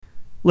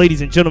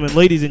Ladies and gentlemen,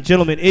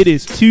 it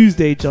is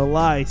Tuesday,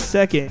 July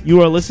 2nd.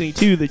 You are listening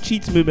to the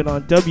Cheats Movement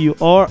on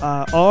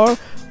WRIR.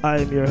 I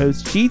am your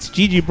host, Cheats.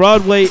 Gigi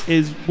Broadway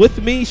is with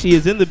me. She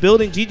is in the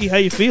building. Gigi, how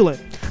you feeling?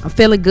 I'm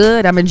feeling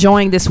good. I'm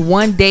enjoying this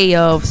one day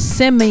of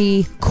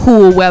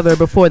semi-cool weather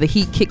before the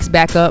heat kicks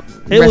back up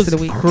the rest of the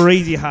week. It was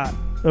crazy hot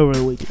over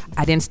the weekend.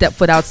 I didn't step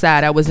foot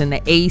outside. I was in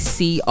the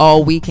AC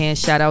all weekend.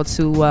 Shout out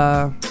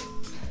to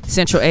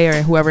Central Air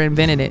and whoever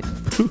invented it,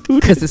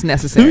 because it's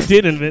necessary. Who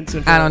did invent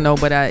Central Air? I don't know,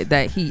 but I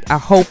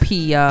hope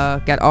he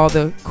got all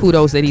the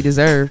kudos that he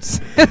deserves.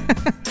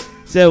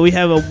 So we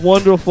have a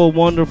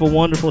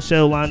wonderful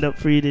show lined up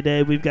for you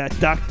today. We've got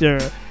Dr.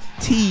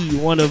 T,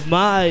 one of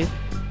my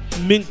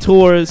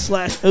mentors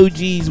 /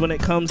 OGs when it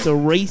comes to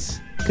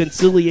race,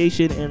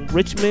 conciliation, and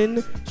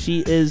Richmond. She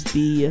is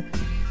the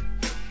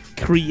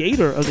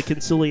creator of the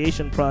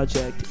Conciliation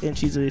Project, and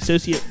she's an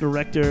associate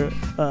professor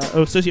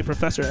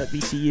at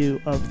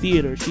VCU of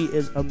theater. She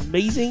is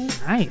amazing.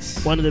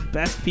 Nice. One of the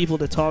best people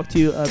to talk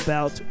to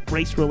about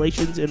race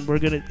relations, and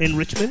in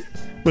Richmond.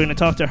 We're gonna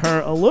talk to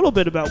her a little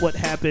bit about what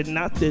happened,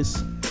 not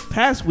this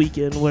past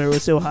weekend where it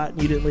was so hot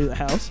and you didn't leave the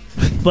house,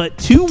 but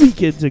 2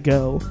 weekends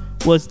ago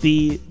was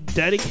the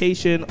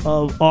dedication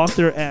of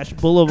author Ashe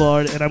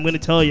Boulevard, and I'm gonna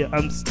tell you,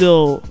 I'm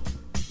still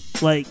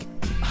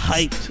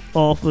hyped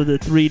off of the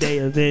 3-day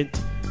event.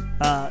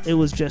 It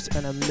was just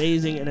an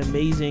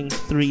amazing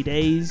 3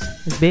 days.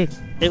 It's big.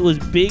 It was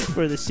big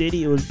for the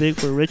city. It was big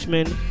for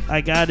Richmond. I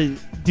got to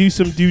do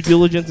some due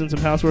diligence and some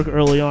housework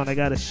early on. I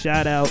got to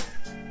shout out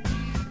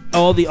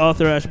all the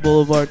Author Ashe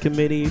Boulevard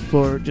committee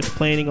for just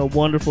planning a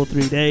wonderful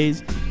 3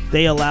 days.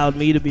 They allowed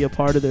me to be a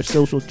part of their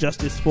social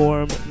justice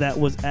forum that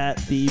was at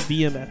the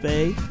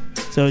VMFA.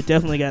 So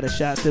definitely got to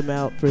shout them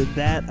out for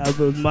that. I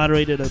was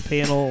moderated a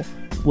panel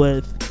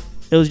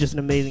it was just an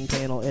amazing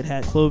panel. It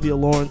had Clovia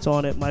Lawrence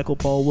on it, Michael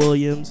Paul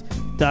Williams,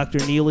 Dr.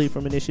 Neely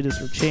from Initiatives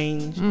for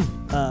Change,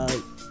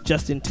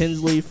 Justin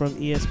Tinsley from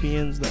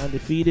ESPN's The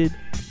Undefeated,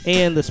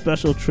 and the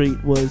special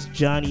treat was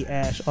Johnny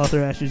Ashe,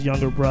 Arthur Ashe's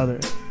younger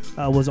brother,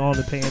 was on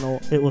the panel.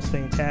 It was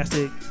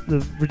fantastic. The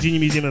Virginia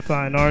Museum of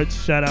Fine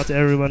Arts, shout out to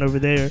everyone over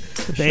there.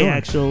 They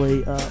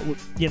actually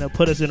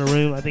put us in a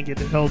room. I think it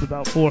held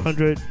about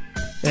 400,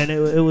 and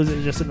it was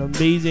just an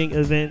amazing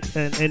event,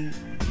 and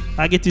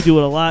I get to do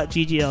it a lot.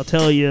 Gigi, I'll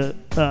tell you,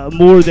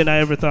 more than I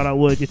ever thought I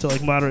would, get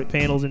to moderate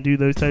panels and do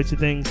those types of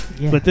things.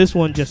 Yeah. But this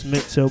one just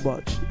meant so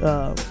much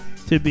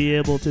to be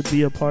able to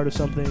be a part of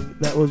something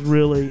that was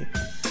really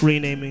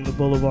renaming the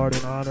boulevard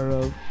in honor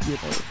of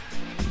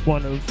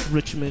one of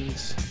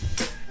Richmond's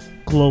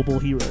global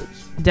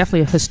heroes.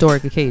 Definitely a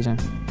historic occasion.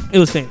 It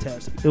was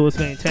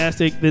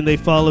fantastic. Then they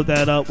followed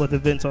that up with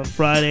events on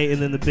Friday,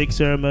 and then the big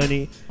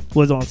ceremony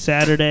was on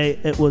Saturday.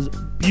 It was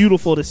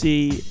beautiful to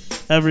see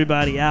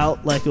everybody out.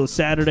 It was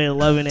Saturday,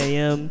 11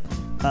 a.m.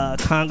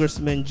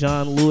 Congressman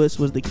John Lewis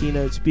was the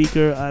keynote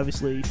speaker,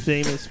 obviously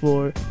famous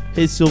for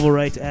his civil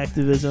rights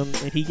activism,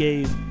 and he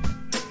gave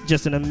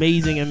just an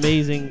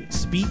amazing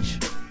speech.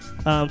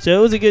 So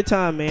it was a good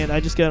time, man. I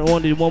just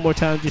wanted one more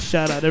time just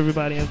shout out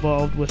everybody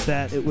involved with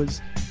that. It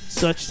was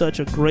such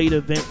a great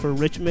event for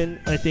Richmond.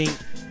 I think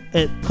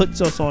it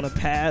puts us on a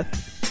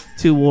path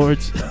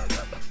towards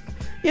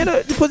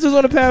it puts us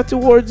on a path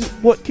towards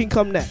what can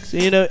come next.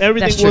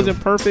 Everything wasn't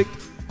perfect.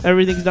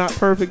 Everything's not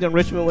perfect in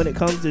Richmond when it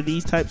comes to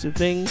these types of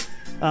things.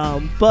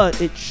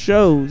 But it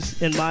shows,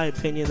 in my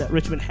opinion, that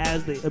Richmond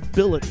has the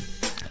ability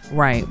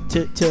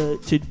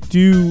to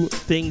do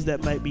things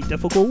that might be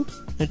difficult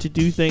and to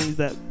do things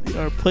that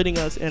are putting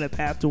us in a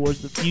path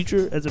towards the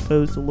future as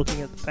opposed to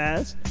looking at the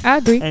past. I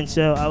agree. And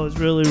so I was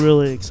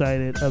really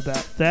excited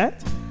about that.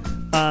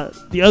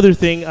 The other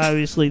thing,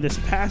 obviously, this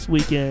past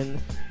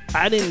weekend,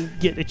 I didn't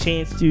get a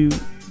chance to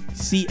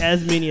see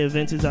as many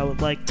events as I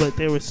would like, but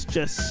there was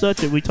just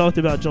we talked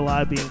about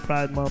July being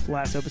Pride Month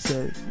last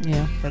episode.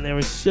 Yeah. And there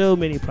were so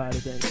many Pride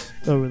events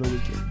over the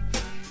weekend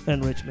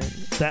in Richmond.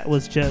 That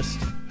was just,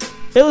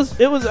 it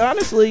was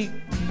honestly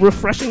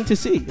refreshing to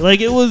see.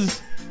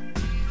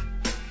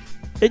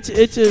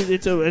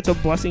 It's a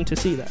blessing to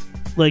see that.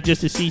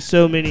 Just to see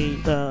so many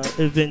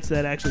events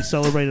that actually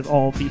celebrated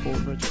all people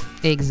in Richmond.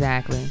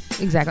 Exactly.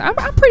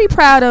 I'm pretty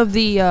proud of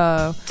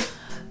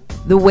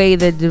the way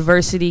that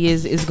diversity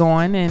is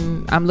going,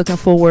 and I'm looking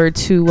forward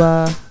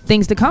to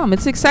things to come.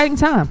 It's an exciting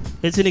time.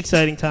 It's an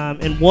exciting time,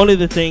 and one of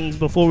the things,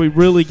 before we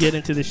really get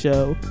into the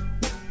show,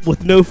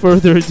 with no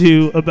further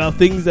ado, about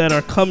things that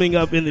are coming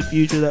up in the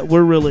future that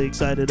we're really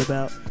excited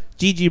about.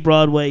 Gigi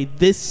Broadway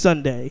this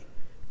Sunday,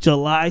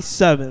 July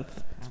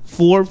 7th,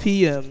 4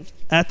 p.m.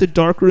 at the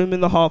Dark Room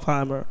in the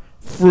Hofheimer.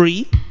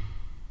 Free,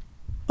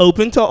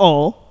 open to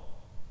all.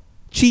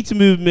 Cheats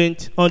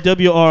Movement on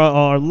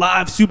WRIR,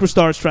 live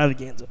superstar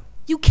extravaganza.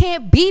 You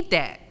can't beat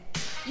that.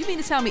 You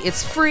mean to tell me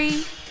it's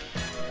free?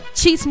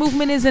 Cheats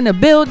Movement is in the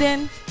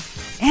building,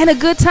 and a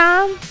good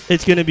time?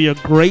 It's going to be a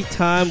great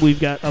time. We've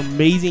got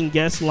amazing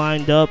guests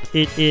lined up.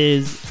 It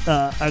is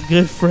a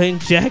good friend,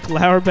 Jack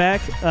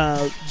Lauerbach.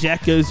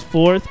 Jack Goes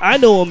Forth. I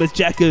know him as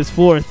Jack Goes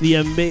Forth.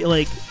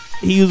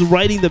 he was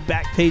writing the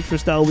back page for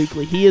Style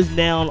Weekly. He is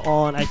now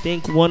on, I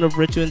think, one of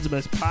Richmond's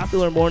most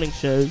popular morning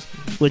shows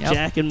with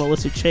Jack and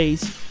Melissa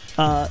Chase.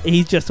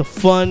 He's just a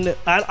fun.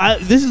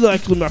 This is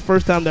actually my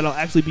first time that I'll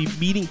actually be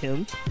meeting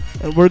him,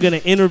 and we're gonna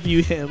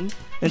interview him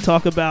and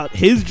talk about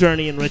his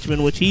journey in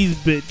Richmond, which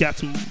got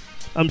some,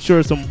 I'm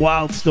sure, some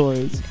wild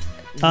stories.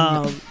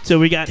 So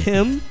we got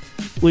him.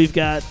 We've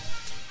got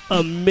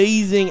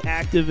amazing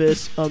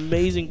activist,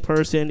 amazing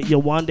person,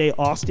 Yawande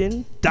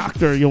Austin,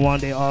 Dr.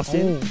 Yawande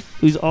Austin,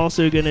 who's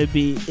also going to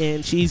be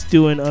in. She's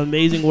doing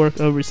amazing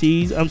work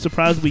overseas. I'm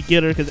surprised we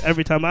get her because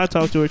every time I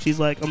talk to her, she's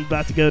like, I'm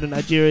about to go to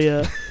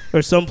Nigeria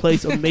or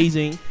someplace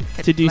amazing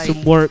to do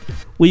some work.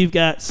 We've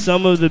got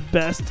some of the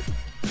best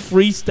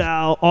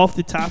freestyle, off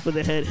the top of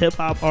the head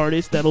hip-hop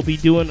artists that'll be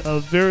doing a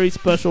very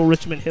special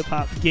Richmond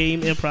hip-hop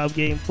game, improv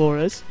game for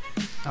us.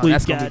 We've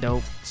that's got gonna be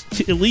dope.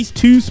 At least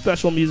 2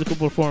 special musical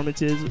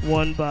performances,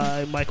 one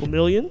by Michael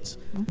Millions,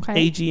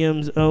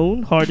 AGM's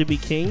own Hard to Be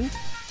King,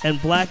 and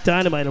Black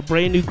Dynamite, a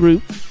brand new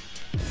group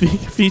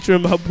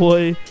featuring my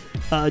boy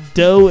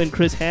Doe and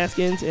Chris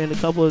Haskins and a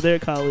couple of their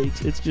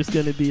colleagues. It's just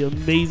going to be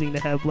amazing to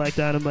have Black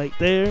Dynamite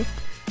there.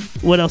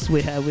 What else do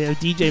we have? We have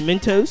DJ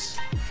Mentos.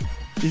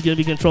 He's going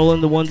to be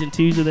controlling the 1s and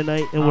 2s of the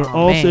night, and we're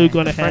also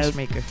going to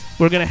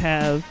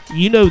have,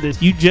 you know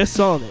this, you just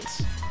saw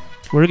this.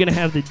 We're going to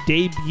have the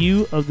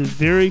debut of the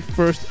very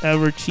first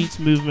ever Cheats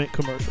Movement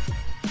commercial.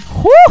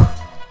 Whew!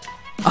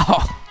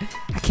 Oh,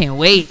 I can't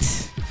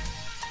wait.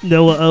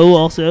 Noah O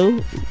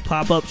also,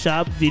 pop-up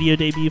shop, video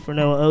debut for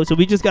Noah O. So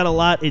we just got a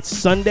lot. It's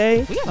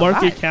Sunday.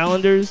 Mark your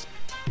calendars.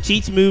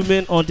 Cheats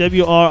Movement on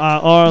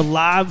WRIR,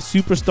 live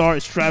superstar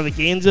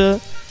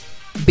extravaganza.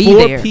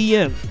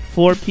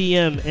 4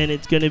 p.m. and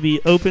it's going to be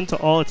open to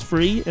all. It's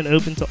free and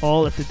open to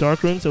all at the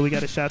Dark Room, so we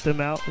got to shout them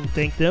out and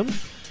thank them.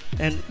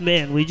 And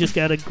man, we just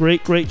got a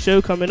great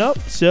show coming up.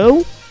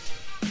 So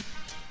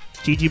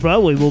Gigi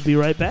Broadway will be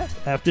right back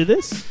after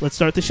this. Let's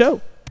start the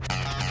show.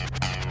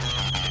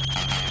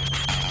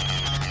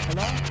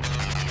 Hello?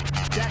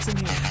 Jackson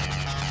here.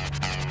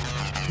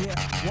 Yeah,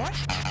 what?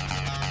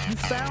 You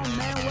found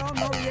Manuel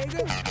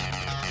Noriega?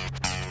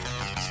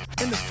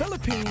 In the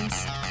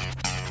Philippines?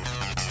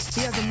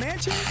 He has a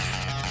mansion?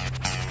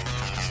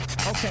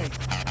 Okay,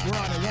 we're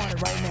on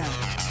it right now.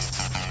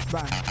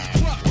 Bye.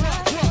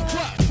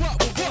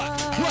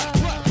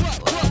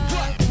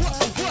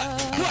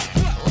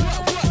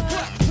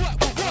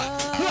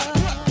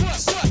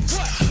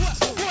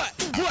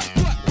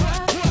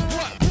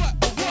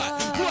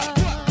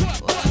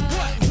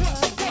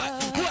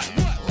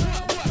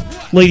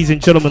 Ladies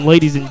and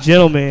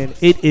gentlemen,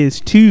 it is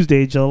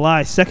Tuesday,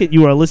 July 2nd.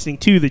 You are listening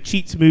to the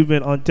Cheats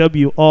Movement on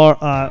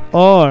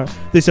WRIR.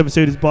 This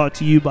episode is brought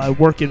to you by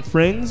Workin'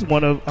 Friends,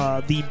 one of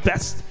the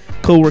best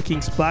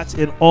co-working spots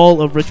in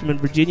all of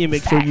Richmond, Virginia.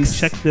 Make sure you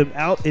check them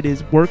out. It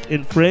is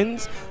Workin'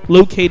 Friends,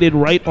 located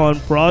right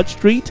on Broad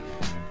Street,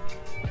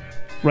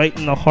 right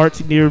in the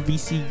heart near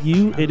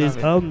VCU. It is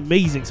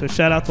amazing. So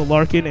shout out to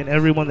Larkin and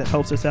everyone that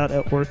helps us out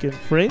at Workin'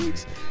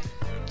 Friends.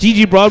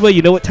 Gigi Broadway,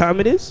 you know what time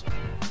it is?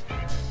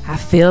 I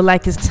feel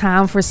like it's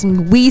time for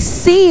some We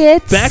See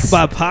It. Back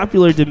by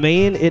popular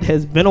demand, it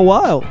has been a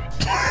while.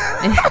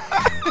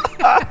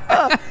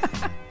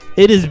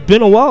 It has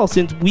been a while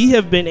since we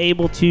have been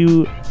able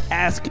to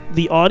ask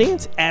the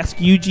audience,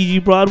 ask you, Gigi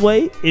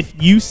Broadway, if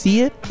you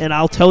see it, and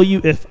I'll tell you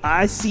if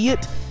I see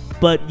it.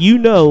 But you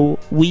know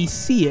we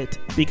see it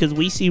because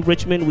we see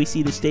Richmond, we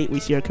see the state, we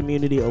see our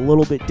community a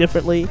little bit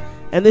differently.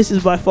 And this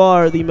is by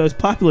far the most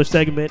popular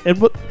segment,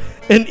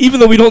 and even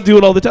though we don't do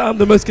it all the time,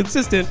 the most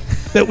consistent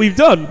that we've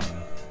done.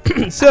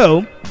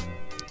 So,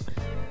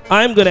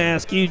 I'm going to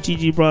ask you,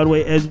 Gigi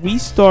Broadway, as we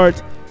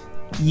start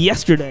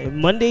yesterday,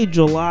 Monday,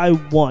 July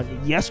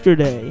 1,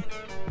 yesterday,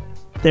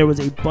 there was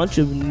a bunch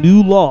of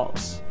new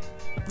laws.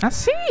 I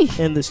see.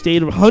 In the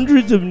state of,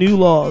 hundreds of new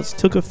laws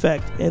took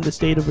effect in the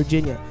state of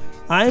Virginia.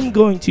 I'm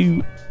going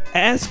to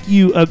ask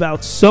you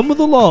about some of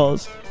the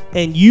laws,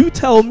 and you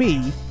tell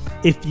me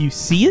if you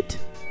see it,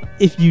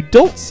 if you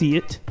don't see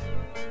it,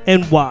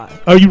 and why.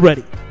 Are you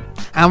ready?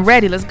 I'm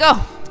ready. Let's go.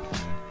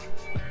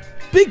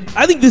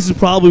 I think this is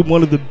probably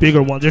one of the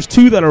bigger ones. There's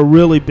 2 that are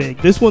really big.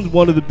 This one's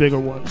one of the bigger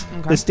ones.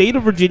 Okay. The state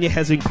of Virginia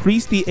has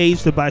increased the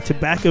age to buy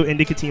tobacco and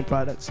nicotine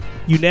products.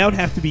 You now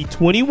have to be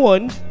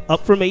 21,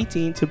 up from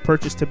 18, to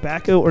purchase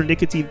tobacco or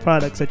nicotine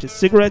products such as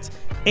cigarettes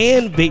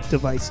and vape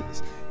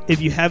devices.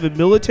 If you have a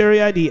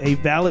military ID, a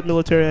valid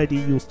military ID,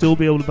 you'll still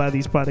be able to buy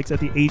these products at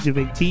the age of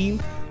 18.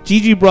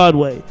 Gigi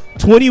Broadway,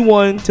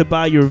 21 to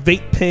buy your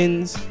vape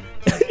pens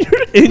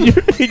and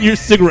your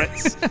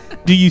cigarettes.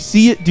 Do you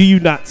see it? Do you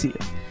not see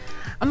it?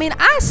 I mean,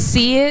 I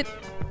see it.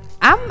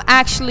 I'm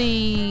not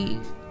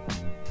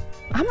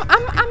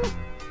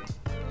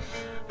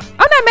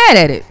mad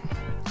at it.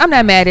 I'm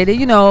not mad at it.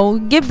 You know,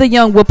 give the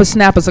young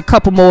whippersnappers a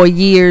couple more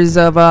years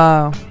of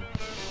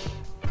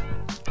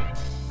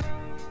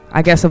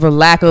I guess of a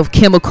lack of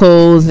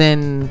chemicals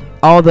and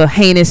all the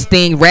heinous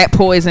thing, rat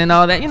poison,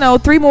 all that. You know,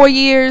 3 more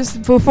years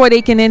before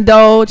they can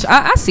indulge.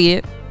 I see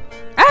it.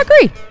 I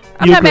agree.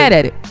 I'm not mad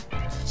at it.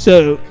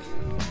 So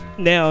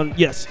now,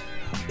 yes,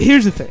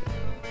 here's the thing.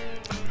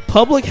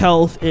 Public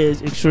health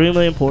is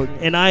extremely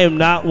important, and I am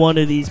not one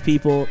of these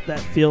people that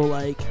feel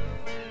like,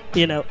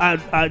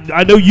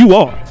 I know you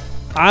are.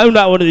 I'm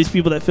not one of these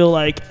people that feel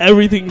like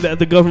everything that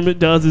the government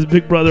does is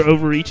Big Brother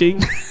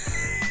overreaching.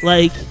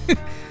 Like,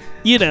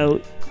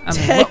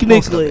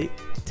 technically,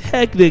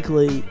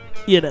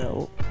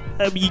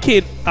 I mean, you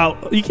can't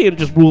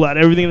just rule out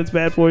everything that's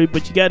bad for you,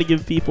 but you got to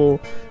give people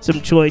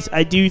some choice.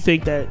 I do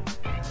think that,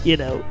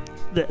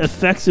 the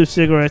effects of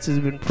cigarettes has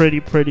been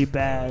pretty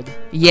bad.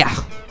 Yeah.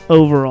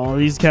 Overall,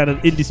 he's kind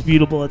of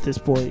indisputable at this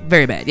point.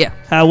 Very bad, yeah.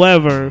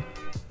 However,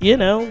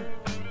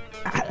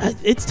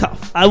 it's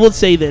tough. I will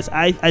say this.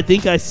 I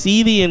think I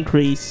see the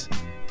increase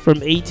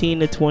from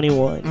 18 to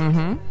 21.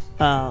 Mm-hmm.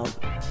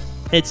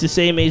 It's the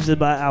same age to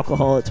buy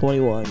alcohol at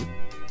 21.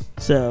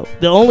 So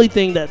the only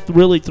thing that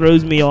really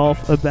throws me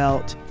off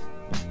about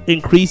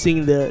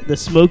increasing the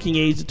smoking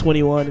age to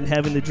 21 and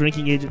having the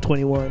drinking age of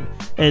 21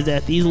 is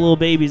that these little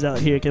babies out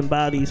here can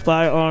buy these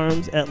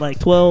firearms at like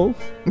 12.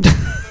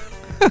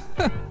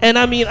 And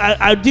I mean,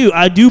 I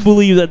do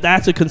believe that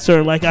that's a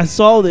concern. Like, I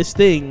saw this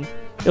thing,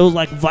 it was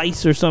like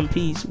Vice or some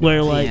piece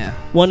where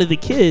one of the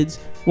kids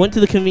went to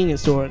the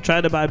convenience store and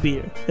tried to buy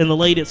beer, and the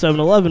lady at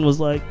 7-Eleven was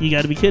like, you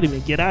got to be kidding me,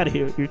 get out of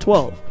here, you're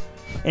 12.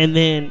 And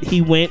then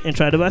he went and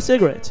tried to buy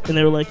cigarettes, and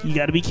they were like, you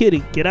got to be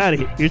kidding, get out of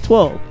here, you're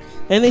 12.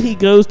 And then he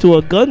goes to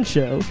a gun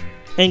show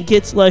and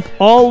gets like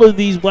all of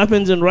these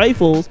weapons and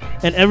rifles,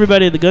 and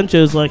everybody at the gun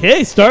show is like,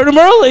 hey, start them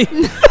early.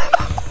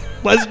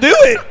 Let's do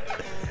it.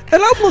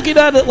 And I'm looking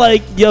at it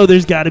like, yo,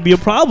 there's got to be a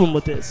problem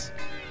with this.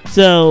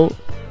 So,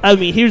 I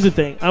mean, here's the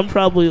thing. I'm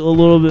probably a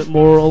little bit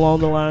more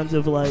along the lines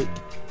of like,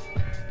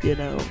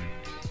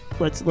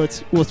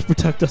 let's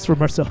protect us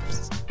from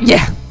ourselves.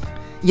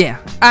 Yeah,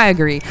 I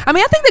agree. I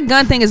mean, I think the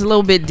gun thing is a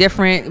little bit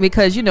different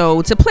because,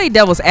 to play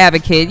devil's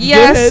advocate,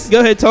 yes.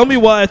 Go ahead. Tell me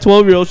why a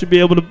 12-year-old should be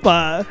able to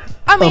buy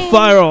a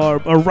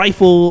firearm, a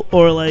rifle,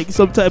 or like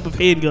some type of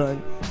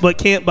handgun, but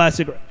can't buy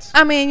cigarettes.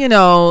 I mean,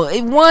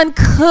 one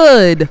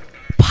could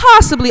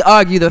possibly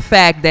argue the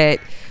fact that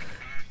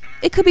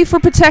it could be for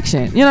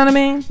protection. You know what I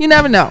mean? You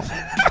never know.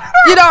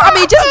 I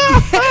mean, just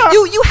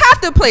you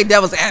have to play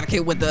devil's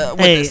advocate with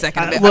the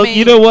second bit. Look,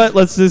 you know what?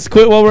 Let's just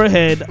quit while we're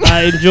ahead.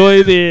 I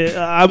enjoy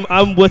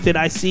I'm with it.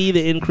 I see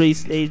the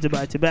increased age to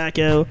buy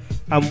tobacco.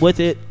 I'm with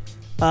it.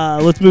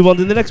 Let's move on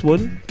to the next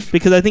one,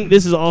 because I think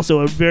this is also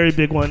a very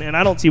big one, and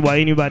I don't see why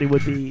anybody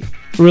would be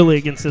really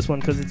against this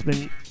one, because it's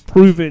been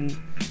proven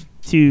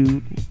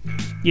to,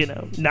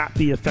 not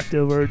be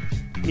effective or,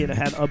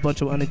 had a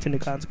bunch of unintended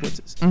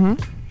consequences. Mm-hmm.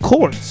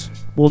 Courts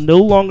will no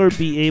longer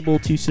be able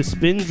to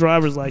suspend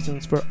driver's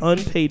license for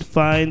unpaid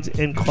fines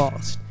and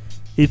costs.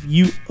 If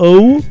you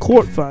owe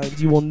court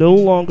fines, you will no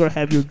longer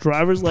have your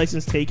driver's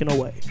license taken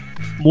away.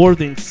 More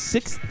than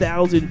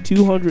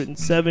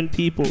 6,207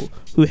 people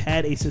who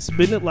had a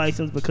suspended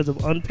license because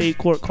of unpaid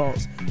court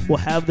costs will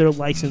have their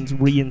license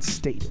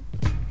reinstated.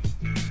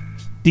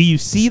 Do you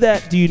see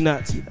that? Do you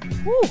not see that?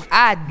 Ooh,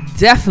 I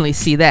definitely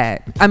see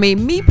that. I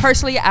mean, me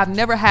personally, I've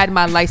never had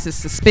my license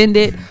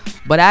suspended,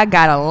 but I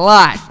got a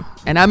lot,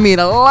 and I mean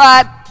a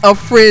lot of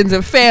friends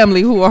and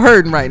family who are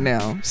hurting right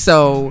now.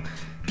 So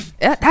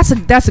that's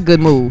a good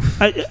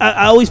move.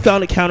 I always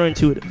found it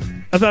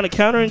counterintuitive. I found it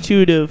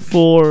counterintuitive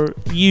for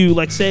you,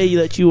 like say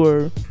that you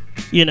were,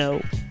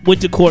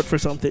 went to court for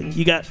something.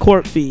 You got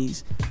court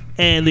fees,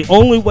 and the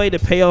only way to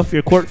pay off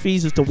your court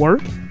fees is to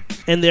work.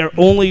 And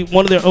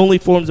one of their only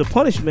forms of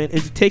punishment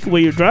is to take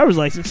away your driver's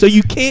license, so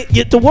you can't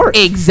get to work.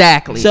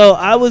 Exactly. So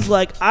I was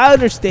like, I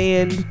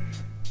understand,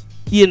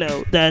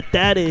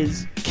 that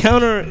is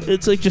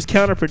it's like just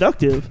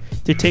counterproductive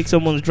to take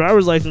someone's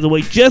driver's license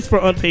away just for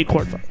unpaid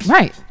court fines.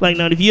 Right. Like,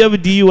 now, if you have a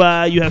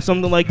DUI, you have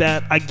something like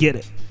that, I get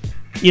it.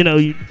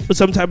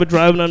 Some type of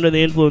driving under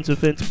the influence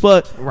offense.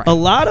 But a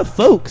lot of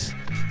folks,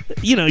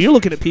 you're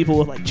looking at people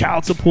with like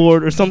child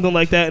support or something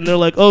like that, and they're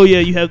like, oh yeah,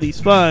 you have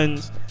these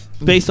fines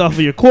based off of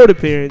your court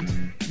appearance.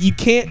 You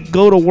can't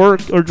go to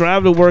work or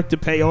drive to work to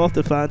pay off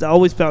the fines. I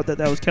always felt that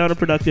was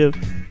counterproductive.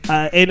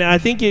 And I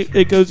think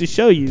it goes to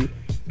show you,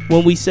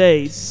 when we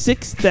say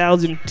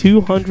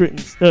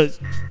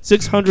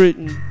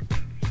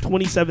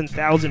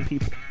 627,000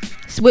 people.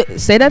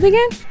 Say that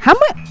again? How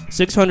much?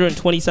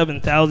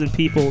 627,000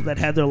 people that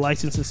had their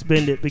license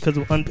suspended because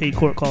of unpaid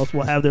court costs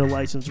will have their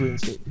license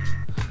reinstated.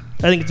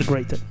 I think it's a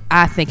great thing.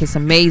 I think it's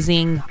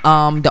amazing.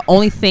 The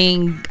only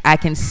thing I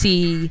can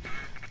see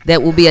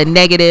that will be a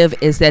negative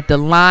is that the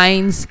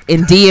lines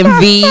in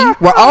DMV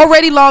were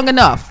already long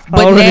enough.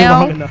 But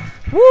long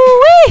enough.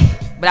 Woo-wee!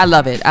 But I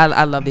love it.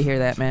 I love to hear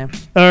that, man.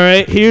 All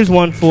right, here's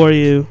one for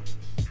you.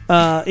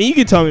 And you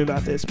can tell me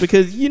about this,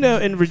 because,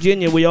 in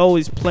Virginia, we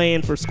always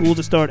plan for school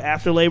to start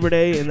after Labor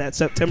Day in that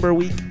September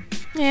week.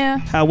 Yeah.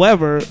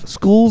 However,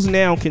 schools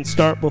now can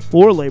start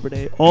before Labor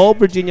Day. All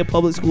Virginia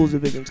public schools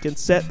divisions can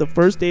set the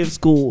first day of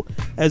school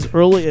as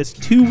early as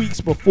 2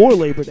 weeks before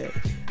Labor Day,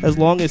 as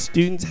long as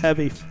students have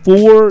a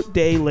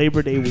 4-day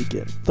Labor Day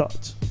weekend.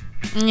 Thoughts?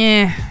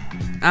 Yeah.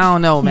 I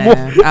don't know,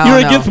 man. You're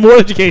against more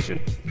education.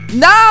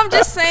 No, I'm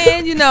just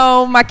saying, you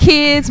know, my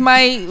kids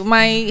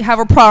might have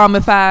a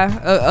problem if I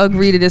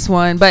agree to this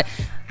one. But,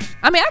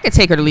 I mean, I could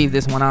take her to leave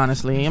this one,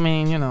 honestly. I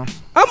mean, you know.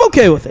 I'm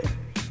okay with it.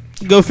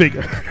 Go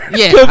figure.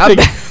 Yeah. Go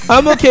figure.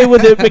 I'm okay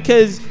with it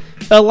because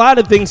a lot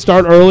of things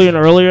start earlier and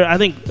earlier. I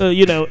think,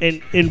 you know,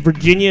 in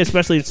Virginia,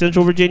 especially in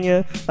Central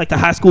Virginia, like the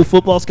high school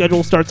football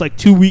schedule starts like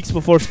 2 weeks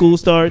before school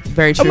starts.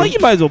 Very true. I'm like, you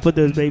might as well put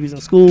those babies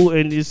in school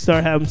and just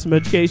start having some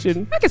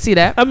education. I can see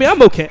that. I mean,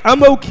 I'm okay.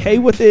 I'm okay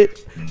with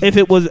it. If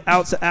it was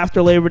out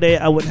after Labor Day,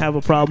 I wouldn't have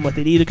a problem with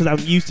it either because I'm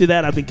used to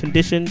that. I've been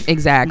conditioned.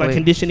 Exactly. My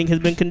conditioning has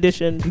been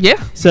conditioned.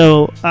 Yeah.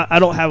 So I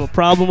don't have a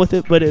problem with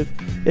it. But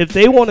if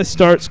they want to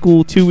start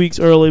school 2 weeks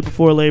early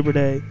before Labor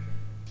Day,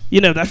 you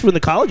know, that's when the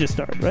colleges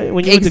start, right?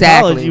 When you went to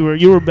college,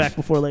 you were back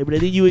before Labor Day.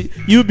 Then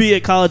you would be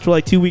at college for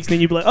like 2 weeks,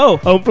 then you'd be like, oh,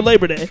 home for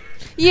Labor Day.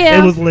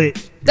 Yeah. It was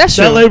lit. That's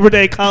true. That Labor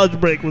Day college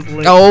break was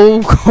lit.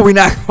 Oh, we're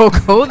not going to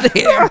go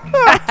there.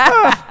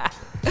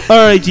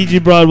 All right, Gigi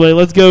Broadway,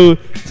 let's go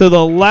to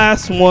the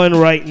last one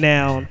right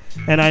now.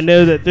 And I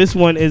know that this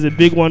one is a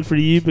big one for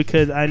you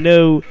because I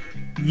know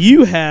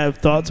you have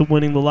thoughts of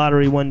winning the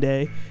lottery one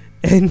day.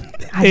 And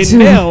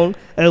now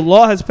a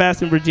law has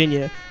passed in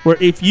Virginia where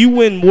if you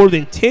win more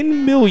than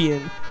 $10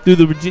 million through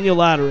the Virginia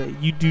lottery,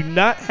 you do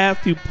not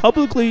have to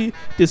publicly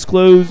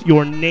disclose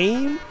your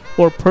name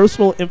or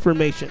personal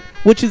information,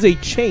 which is a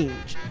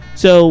change.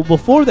 So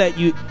before that,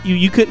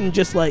 you couldn't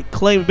just like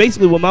claim.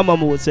 Basically, what my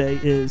mama would say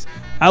is,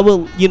 I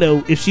will, you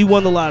know, if she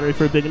won the lottery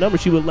for a big number,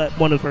 she would let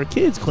one of her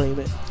kids claim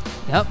it.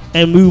 Yep.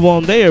 And move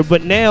on there.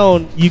 But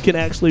now you can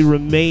actually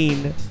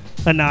remain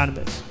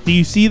anonymous. Do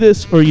you see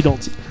this or you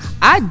don't see this?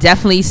 I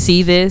definitely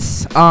see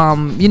this.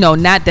 You know,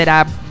 not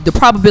that the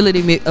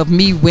probability of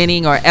me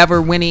winning or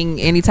ever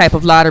winning any type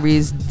of lottery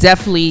is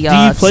definitely do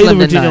you play the slim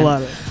to Virginia none.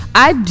 lottery?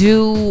 I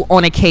do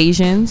on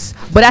occasions,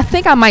 but I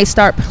think I might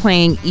start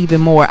playing even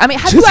more. I mean,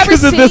 have you ever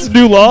seen this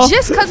new law?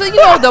 Just because of, you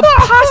know, the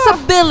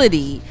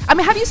possibility. I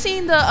mean, have you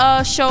seen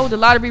the show The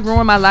Lottery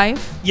Ruined My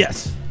Life?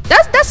 Yes.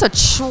 That's a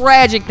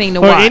tragic thing to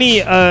or watch. Or any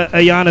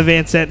Ayanna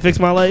Van Sant Fix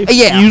My Life.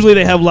 Yeah. Usually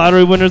they have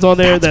lottery winners on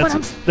there.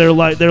 That's their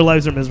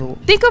lives are miserable.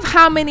 Think of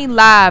how many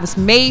lives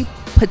may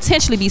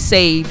potentially be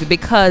saved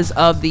because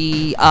of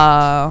the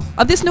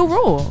of this new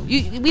rule.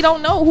 We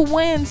don't know who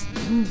wins.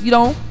 You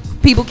know,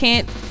 people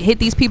can't hit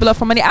these people up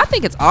for money. I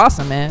think it's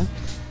awesome, man.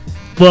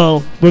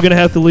 Well, we're going to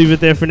have to leave it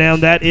there for now.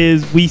 That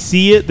is We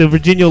See It, the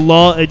Virginia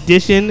Law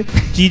Edition.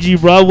 Gigi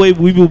Broadway,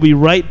 we will be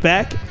right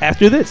back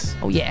after this.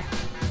 Oh, yeah.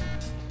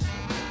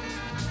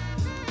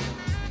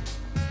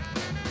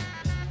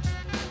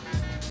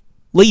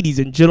 Ladies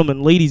and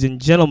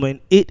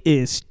gentlemen, it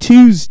is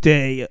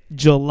Tuesday,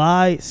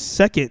 July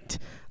 2nd.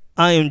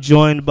 I am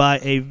joined by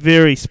a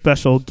very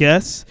special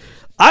guest.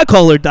 I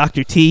call her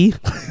Dr. T,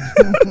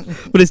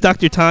 but it's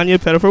Dr. Tawnya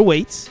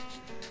Pettiford-Wates.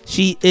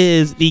 She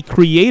is the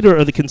creator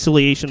of the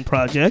Conciliation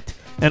Project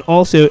and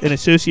also an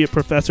associate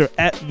professor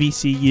at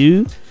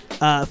VCU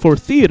for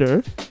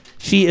theater.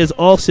 She is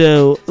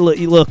also,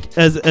 look,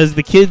 as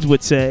the kids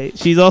would say,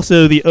 she's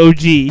also the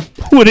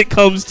OG when it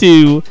comes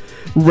to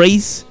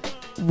race,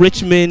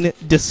 Richmond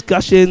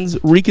discussions,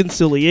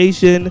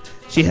 reconciliation.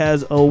 She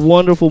has a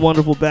wonderful,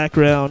 wonderful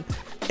background.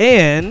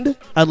 And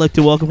I'd like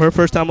to welcome her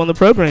first time on the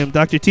program.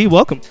 Dr. T,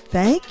 welcome.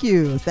 Thank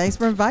you. Thanks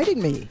for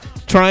inviting me.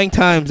 Trying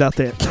times out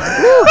there.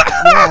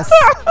 Yes,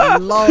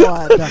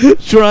 Lord.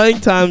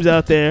 Trying times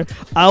out there.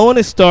 I want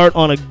to start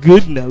on a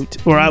good note,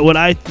 or what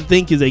I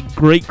think is a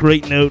great,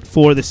 great note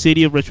for the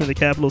city of Richmond, the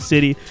capital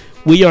city.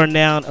 We are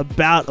now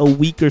about a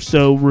week or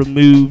so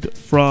removed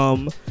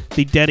from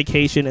the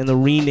dedication and the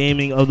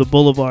renaming of the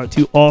boulevard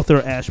to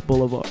Arthur Ashe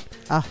Boulevard.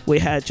 We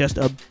had just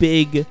a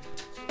big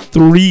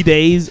 3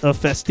 days of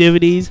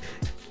festivities.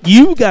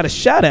 You got a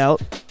shout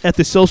out at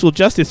the Social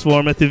Justice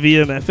Forum at the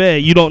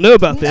VMFA. You don't know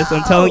about this.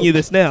 I'm telling you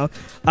this now.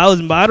 I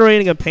was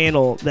moderating a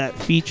panel that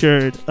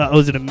featured, it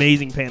was an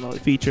amazing panel. It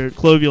featured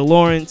Clovia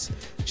Lawrence,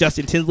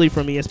 Justin Tinsley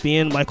from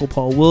ESPN, Michael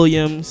Paul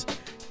Williams,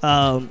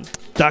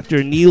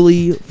 Dr.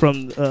 Neely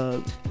from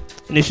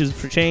Initiatives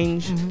for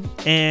Change,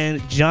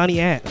 and Johnny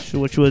Ashe,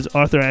 which was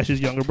Arthur Ashe's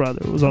younger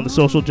brother, was on the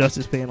social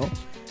justice panel.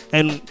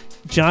 And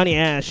Johnny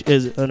Ashe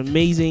is an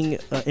amazing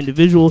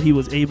individual. He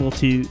was able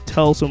to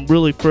tell some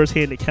really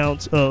first-hand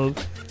accounts of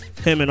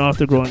him and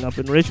Arthur growing up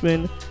in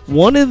Richmond.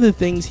 One of the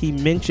things he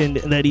mentioned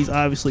that he's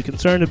obviously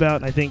concerned about,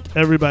 and I think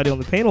everybody on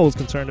the panel was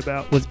concerned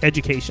about, was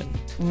education.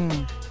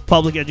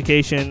 Public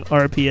education,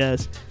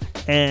 RPS.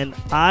 And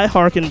I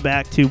hearkened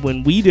back to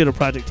when we did a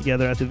project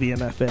together at the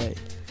VMFA.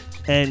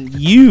 And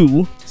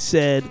you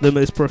said the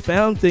most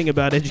profound thing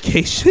about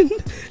education,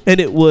 and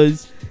it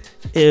was,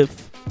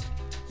 if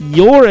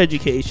your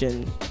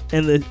education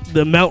and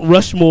the Mount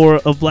Rushmore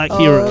of black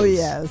heroes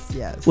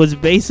was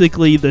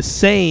basically the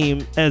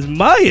same as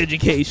my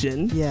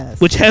education,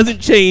 which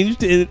hasn't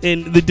changed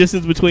in the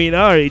distance between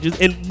our ages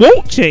and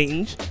won't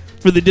change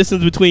for the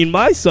distance between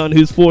my son,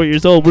 who's 4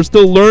 years old. We're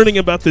still learning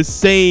about the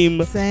same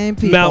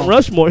people. Mount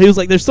Rushmore. He was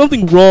like, there's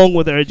something wrong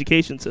with our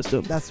education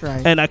system. That's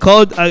right. And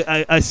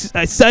I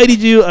cited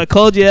you. I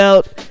called you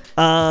out.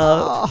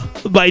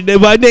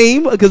 by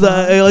name, because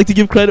I like to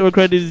give credit where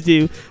credit is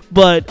due.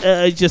 But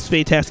it's just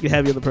fantastic to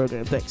have you on the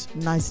program. Thanks.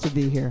 Nice to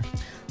be here.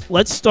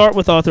 Let's start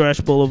with Author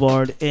Ashe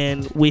Boulevard,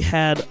 and we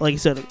had, like I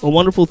said, a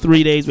wonderful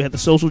 3 days. We had the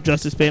social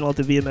justice panel at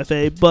the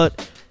VMFA,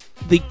 but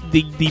the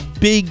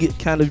big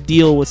kind of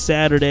deal was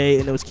Saturday,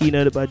 and it was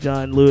keynoted by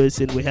John Lewis,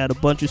 and we had a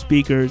bunch of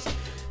speakers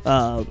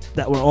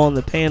that were on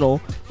the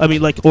panel. I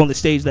mean, like on the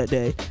stage that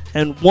day.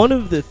 And one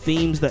of the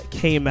themes that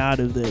came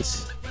out of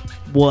this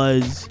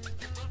was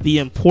the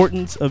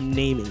importance of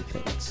naming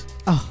things.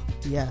 Oh,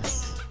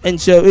 yes. And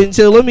so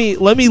let me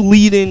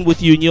lead in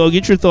with you, and you'll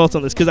get your thoughts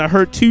on this, because I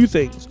heard two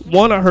things.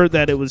 One, I heard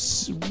that it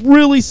was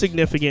really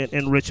significant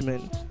in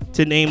Richmond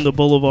to name the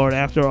boulevard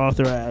after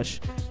Arthur Ashe,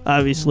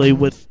 obviously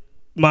with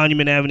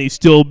Monument Avenue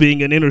still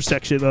being an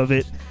intersection of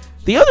it.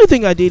 The other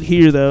thing I did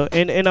hear, though,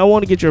 and I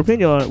want to get your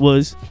opinion on it,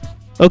 was,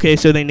 okay,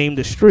 so they named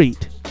a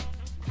street,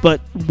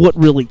 but what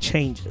really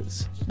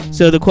changes?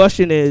 So the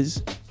question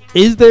is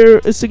there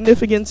a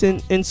significance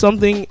in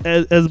something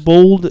as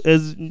bold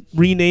as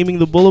renaming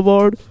the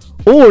boulevard?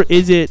 Or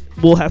is it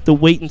we'll have to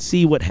wait and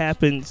see what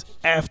happens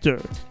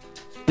after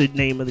the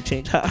name of the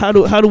change? How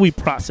do we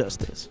process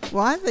this?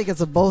 Well, I think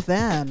it's a both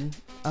and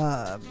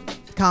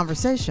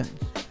conversation.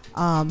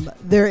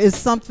 There is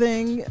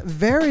something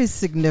very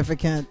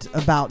significant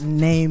about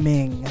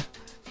naming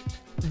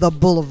the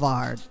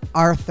boulevard,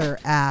 Arthur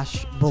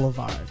Ashe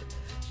Boulevard.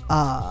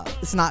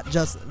 It's not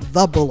just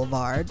the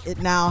boulevard. It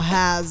now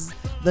has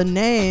the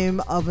name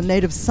of a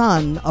native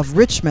son of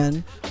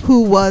Richmond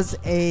who was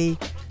a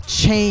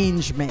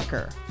change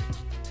maker.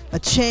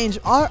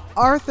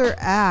 Arthur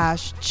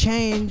Ashe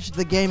changed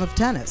the game of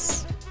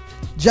tennis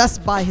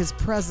just by his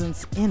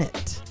presence in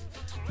it.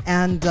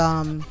 And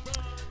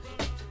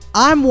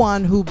I'm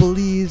one who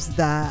believes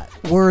that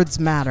words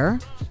matter.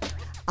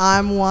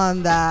 I'm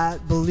one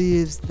that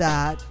believes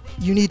that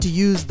you need to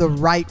use the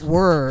right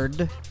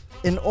word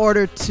in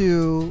order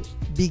to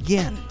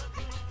begin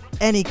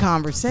any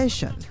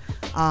conversation.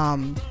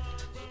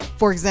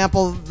 For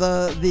example,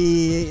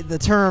 the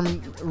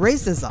term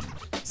racism.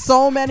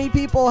 So many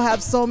people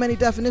have so many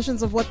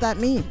definitions of what that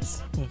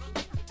means.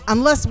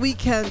 Unless we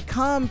can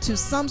come to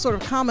some sort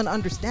of common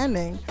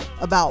understanding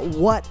about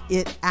what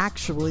it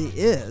actually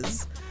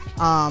is,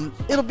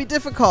 it'll be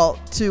difficult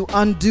to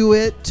undo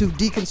it, to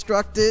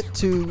deconstruct it,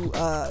 to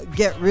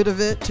get rid of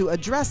it, to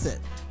address it,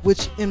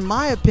 which in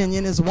my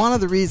opinion is one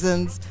of the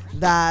reasons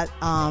that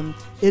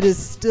it is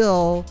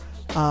still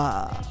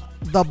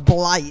the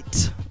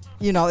blight.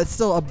 It's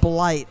still a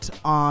blight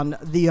on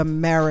the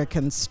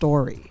American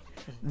story,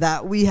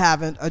 that we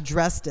haven't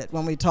addressed it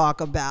when we talk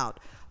about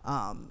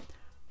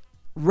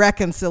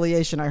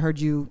reconciliation. I heard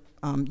you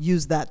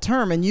use that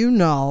term, and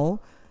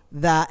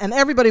that, and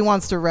everybody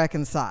wants to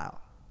reconcile.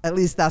 At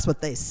least that's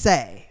what they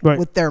say, right,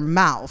 with their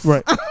mouth.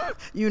 Right.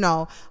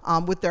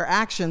 With their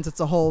actions, it's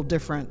a whole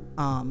different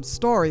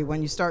story.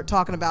 When you start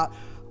talking about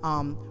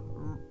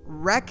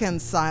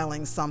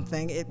reconciling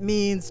something, it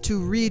means to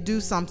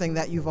redo something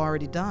that you've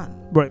already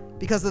done. Right.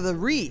 Because of the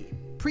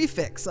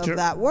prefix of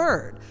that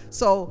word.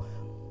 So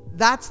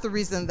that's the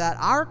reason that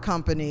our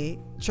company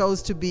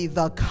chose to be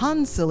the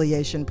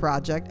Conciliation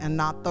Project and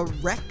not the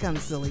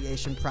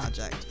Reconciliation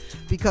Project.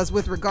 Because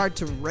with regard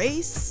to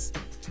race,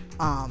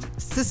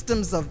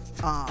 systems of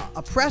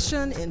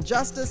oppression,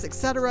 injustice,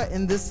 etc.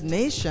 in this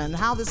nation,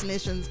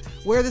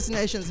 where this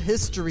nation's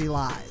history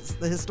lies,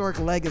 the historic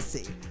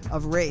legacy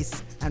of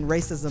race and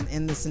racism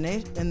in this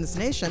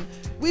nation,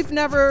 we've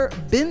never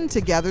been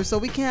together, so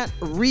we can't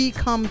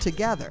come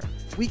together.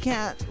 We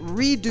can't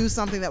redo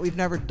something that we've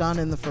never done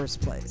in the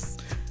first place.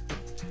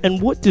 And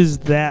what does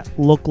that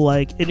look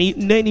like, and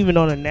not even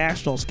on a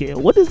national scale,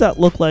 what does that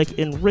look like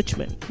in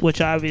Richmond, which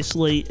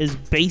obviously is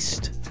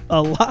based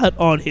a lot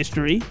on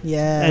history,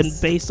 yes,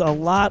 and based a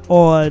lot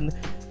on,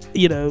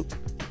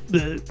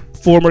 the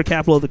former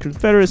capital of the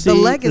Confederacy,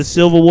 the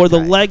Civil War, the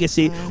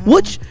legacy,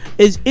 which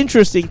is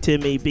interesting to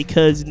me,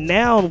 because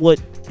now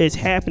what is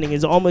happening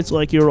is almost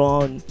like you're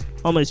on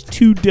almost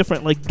two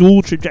different, like,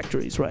 dual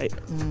trajectories, right?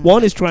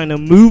 One is trying to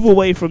move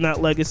away from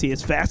that legacy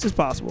as fast as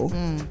possible,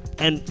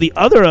 and the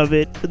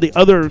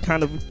other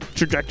kind of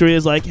trajectory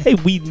is like, hey,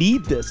 we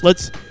need this.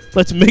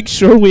 Let's make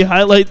sure we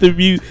highlight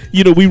we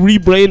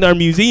rebrand our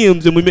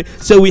museums, and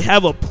so we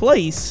have a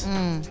place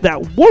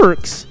that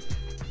works,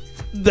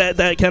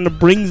 that kind of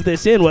brings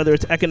this in, whether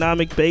it's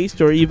economic based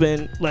or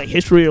even like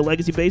history or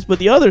legacy based. But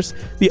the other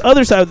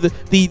side of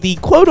the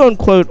quote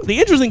unquote, the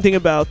interesting thing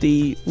about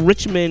the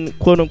Richmond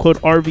quote unquote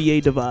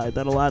RVA divide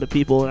that a lot of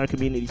people in our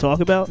community talk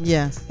about,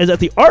 yes, is that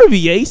the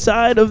RVA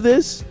side of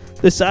this,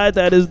 the side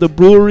that is the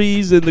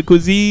breweries and the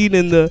cuisine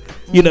and the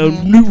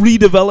new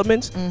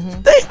redevelopments,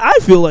 I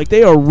feel like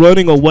they are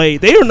running away.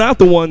 They are not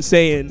the ones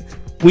saying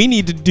we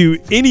need to do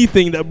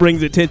anything that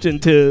brings attention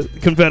to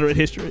Confederate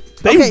history.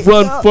 They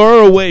run far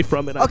away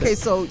from it. Okay,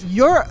 so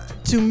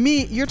to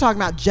me, you're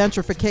talking about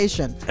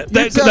gentrification.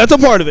 That's a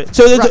part of it.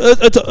 So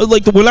it's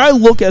like when I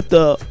look at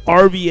the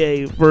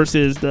RVA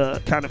versus the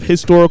kind of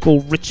historical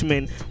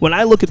Richmond, when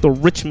I look at the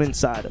Richmond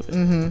side of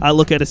it, I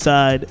look at a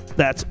side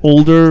that's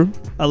older.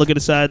 I look at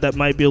a side that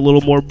might be a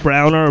little more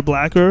browner or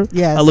blacker.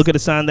 Yes. I look at a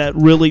sign that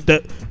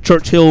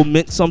Churchill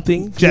meant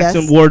something.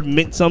 Jackson Ward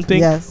meant something.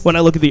 Yes. When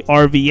I look at the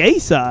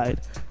RVA side,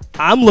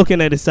 I'm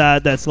looking at a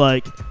side that's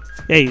like,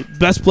 hey,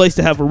 best place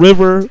to have a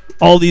river,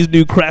 all these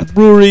new craft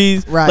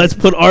breweries, let's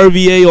put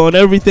RVA on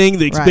everything,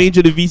 the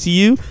expansion of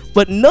VCU.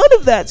 But none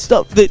of that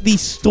stuff, the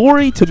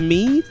story to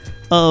me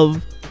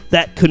of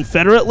that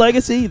Confederate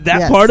legacy,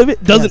 that part of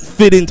it doesn't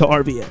fit into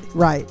RVA.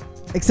 Right.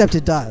 Except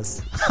it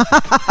does.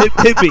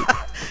 Hit me.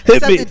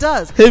 It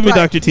does. Hit me,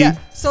 Dr. T. Yeah.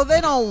 So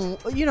they don't,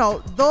 the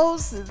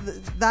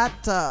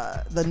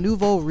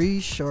nouveau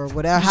riche or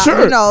whatever.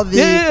 Sure.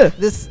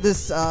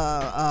 This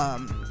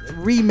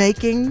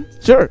remaking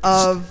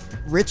of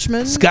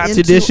Richmond, Scott's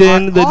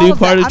edition, the new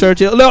part of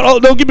Churchill. No,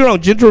 don't get me wrong.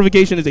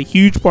 Gentrification is a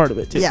huge part of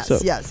it too. Yes.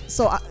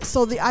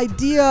 So the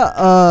idea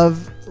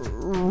of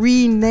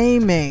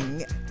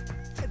renaming.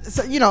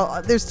 So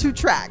there's two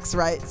tracks,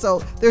 right? So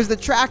there's the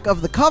track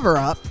of the cover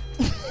up,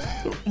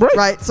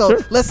 right? So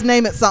let's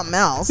name it something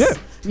else. Yeah.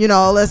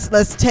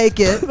 Let's take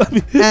it.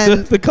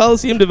 And the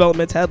Coliseum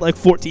developments had like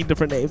 14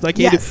 different names. I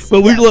can't. But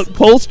we look.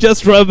 Pulse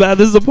just drove out.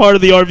 This is a part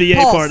of the RVA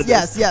part of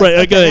this. Yes. Right.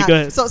 Okay, go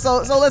ahead. So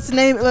let's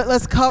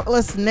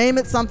name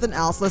it something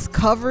else. Let's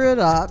cover it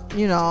up.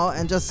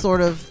 And just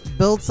sort of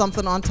build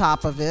something on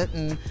top of it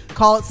and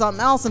call it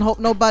something else and hope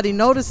nobody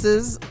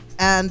notices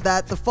and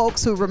that the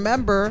folks who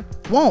remember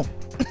won't.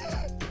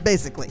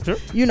 Basically,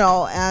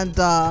 and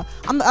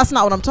that's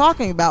not what I'm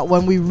talking about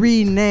when we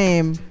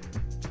rename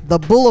the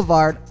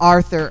boulevard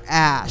Arthur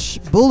Ashe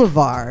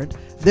Boulevard.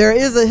 There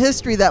is a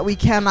history that we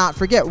cannot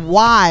forget.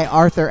 Why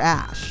Arthur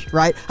Ashe,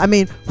 right? I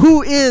mean,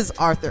 who is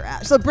Arthur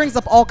Ashe? So it brings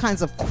up all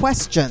kinds of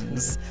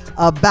questions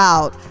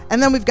about,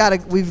 and then we've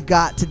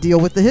got to deal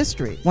with the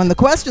history. When the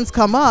questions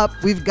come up,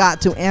 we've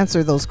got to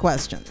answer those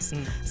questions.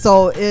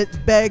 So it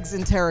begs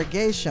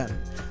interrogation.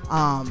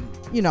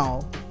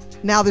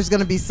 Now there's going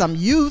to be some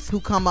youth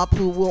who come up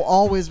who will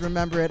always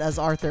remember it as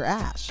Arthur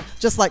Ashe.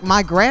 Just like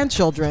my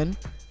grandchildren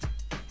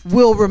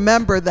will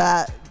remember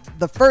that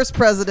the first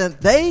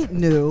president they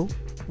knew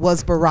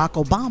was Barack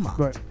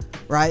Obama.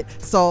 Right?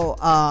 So,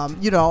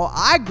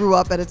 I grew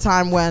up at a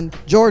time when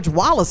George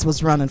Wallace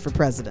was running for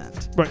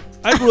president. Right.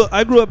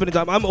 I grew up at a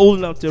time. I'm old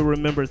enough to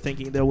remember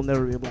thinking there will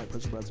never be a black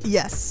person president.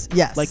 Yes.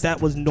 Like that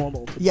was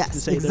normal to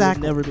say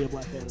exactly. There will never be a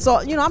black man. So,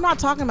 I'm not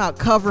talking about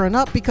covering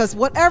up because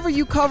whatever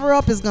you cover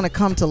up is going to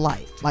come to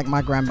light, like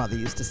my grandmother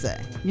used to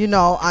say.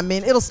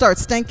 It'll start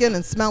stinking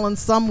and smelling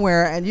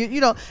somewhere. And,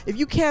 if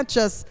you can't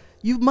just...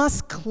 You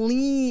must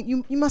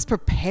clean, you must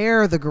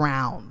prepare the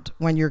ground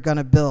when you're going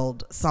to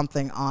build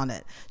something on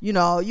it. You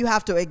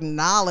have to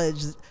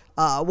acknowledge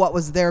what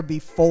was there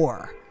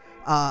before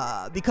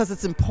because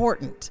it's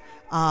important.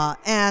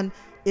 And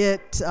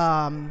it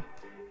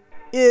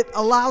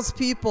allows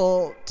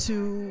people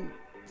to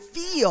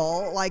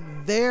feel like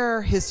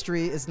their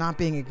history is not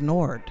being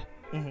ignored,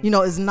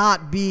 is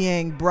not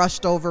being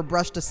brushed over,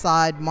 brushed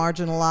aside,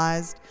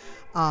 marginalized.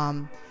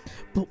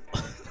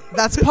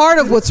 That's part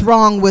of what's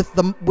wrong with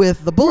the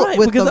bullet. Right,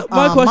 with because the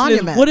my question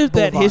monument is, what if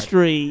that boulevard.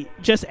 history?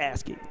 Just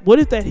asking, what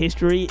if that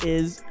history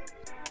is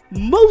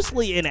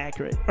mostly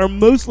inaccurate or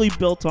mostly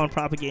built on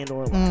propaganda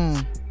or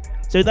lies?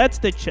 So that's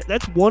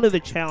one of the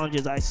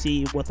challenges I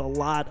see with a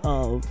lot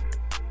of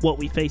what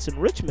we face in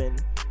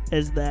Richmond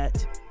is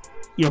that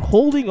you're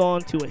holding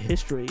on to a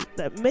history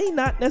that may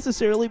not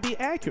necessarily be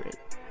accurate.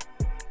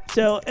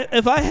 So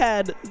if I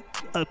had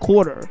a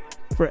quarter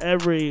for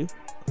every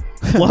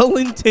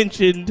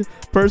well-intentioned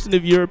person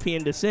of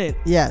European descent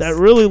that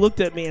really looked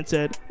at me and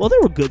said, well, they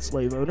were good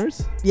slave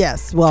owners.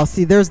 Yes. Well,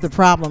 see, there's the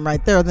problem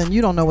right there. Then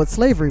you don't know what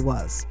slavery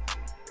was.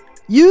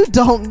 You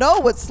don't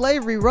know what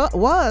slavery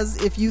was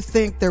if you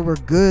think there were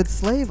good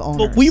slave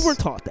owners. But we were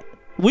taught that.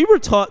 We were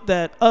taught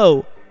that,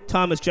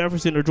 Thomas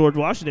Jefferson or George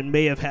Washington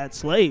may have had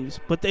slaves,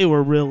 but they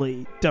were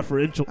really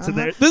deferential to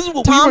their... This is what we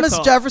were taught. Thomas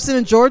Jefferson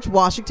and George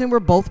Washington were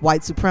both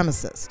white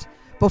supremacists.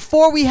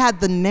 Before we had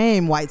the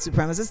name white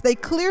supremacists, they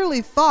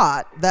clearly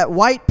thought that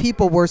white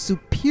people were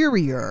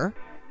superior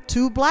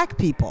to black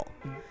people.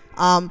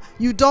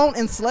 You don't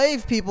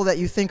enslave people that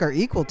you think are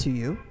equal to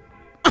you.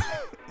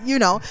 You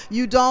don't,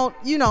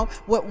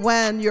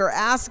 when you're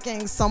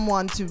asking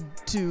someone to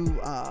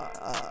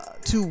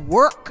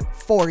work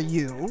for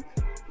you,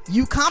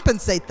 you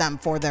compensate them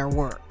for their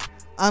work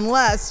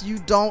unless you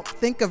don't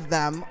think of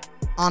them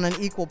on an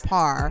equal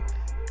par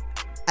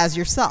as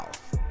yourself.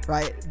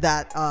 Right,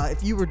 that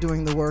if you were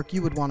doing the work,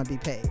 you would want to be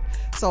paid.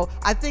 So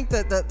I think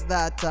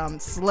that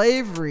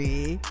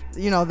slavery,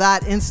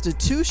 that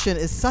institution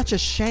is such a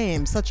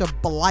shame, such a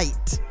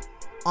blight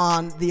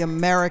on the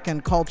American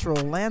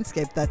cultural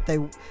landscape that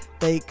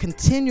they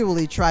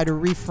continually try to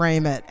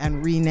reframe it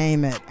and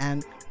rename it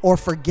or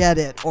forget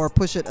it or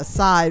push it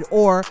aside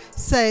or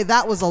say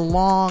that was a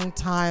long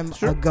time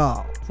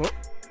ago.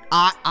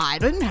 I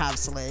didn't have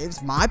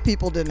slaves. My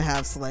people didn't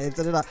have slaves.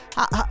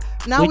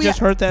 Now we just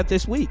heard that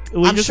this week.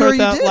 We I'm just sure heard you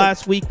that did.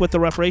 last week with the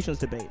reparations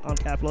debate on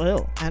Capitol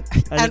Hill. I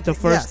think the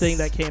first thing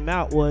that came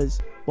out was,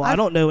 well, I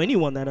don't know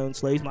anyone that owned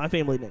slaves. My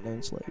family didn't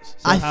own slaves.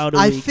 So how do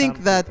we I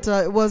think that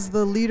it was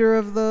the leader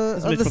of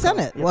the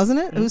Senate, wasn't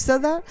it? Who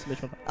said that?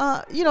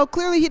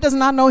 Clearly he does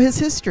not know his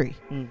history.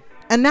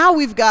 And now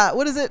we've got,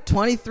 what is it,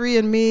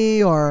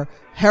 23andMe or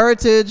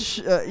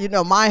Heritage,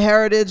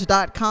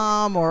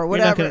 myheritage.com or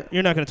whatever.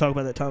 You're not going to talk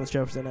about that Thomas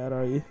Jefferson ad,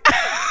 are you?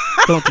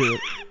 Don't do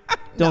it.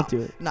 Don't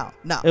do it. No.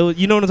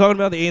 You know what I'm talking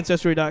about? The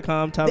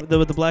Ancestry.com,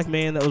 with the black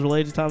man that was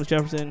related to Thomas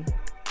Jefferson.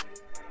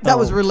 That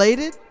was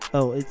related?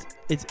 Oh, it's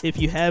if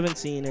you haven't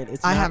seen it,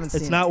 it's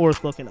not it.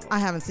 worth looking up. I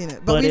haven't seen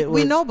it, but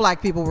we know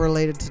black people were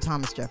related to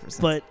Thomas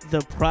Jefferson. But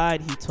the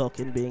pride he took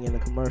in being in the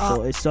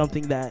commercial is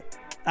something that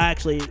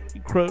actually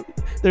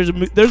there's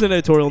an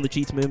editorial on the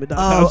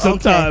cheatsmovement.com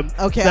sometime.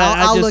 Okay,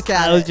 I'll look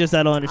at it.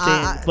 I don't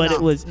understand, but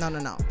it was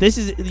no. This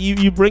is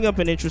you bring up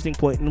an interesting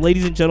point, and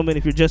ladies and gentlemen,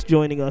 if you're just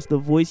joining us, the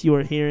voice you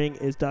are hearing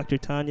is Dr.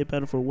 Tawnya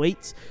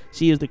Pettiford-Wates.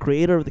 She is the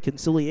creator of the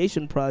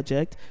Conciliation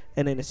Project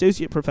and an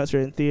associate professor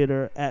in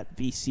theater at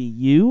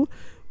VCU.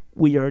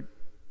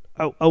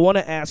 I want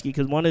to ask you,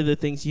 because one of the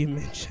things you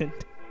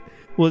mentioned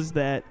was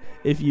that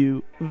if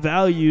you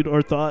valued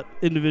or thought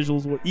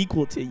individuals were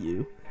equal to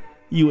you,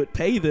 you would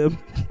pay them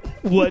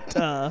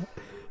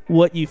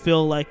what you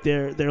feel like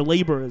their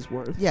labor is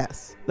worth.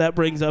 Yes. That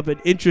brings up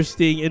an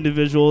interesting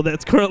individual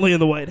that's currently in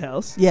the White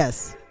House.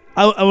 Yes.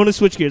 I want to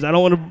switch gears. I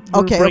don't want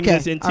to bring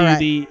this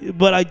into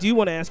but I do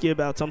want to ask you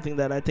about something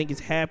that I think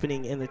is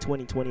happening in the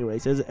 2020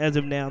 race. As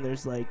of now,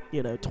 there's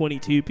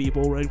 22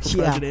 people running for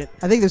president.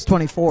 I think there's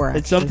 24. Actually.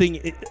 It's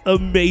something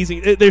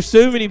amazing. There's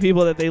so many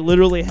people that they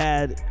literally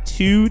had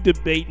 2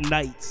 debate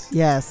nights.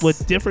 Yes.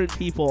 With different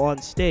people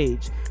on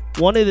stage.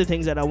 One of the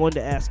things that I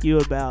wanted to ask you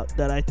about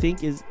that I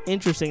think is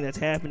interesting that's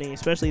happening,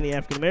 especially in the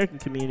African American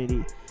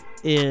community,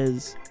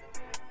 is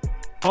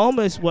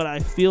almost what I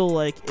feel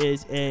like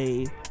is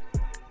a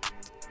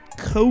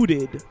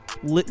coded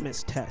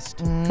litmus test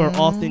for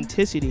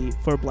authenticity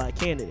for black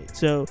candidates.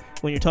 So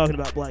when you're talking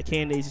about black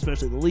candidates,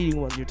 especially the leading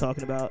ones, you're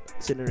talking about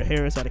Senator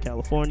Harris out of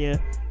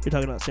California, you're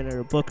talking about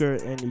Senator Booker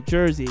in New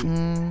Jersey,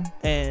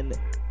 and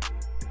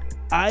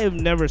I have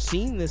never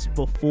seen this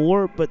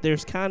before, but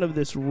there's kind of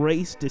this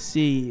race to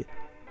see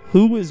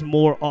who is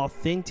more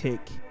authentic,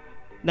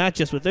 not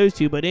just with those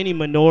two, but any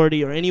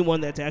minority or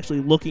anyone that's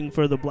actually looking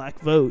for the black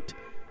vote,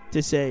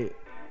 to say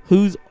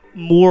who's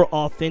more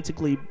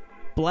authentically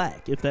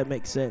black, if that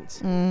makes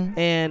sense.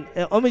 And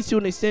almost to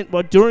an extent,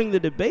 but during the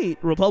debate,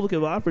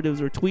 Republican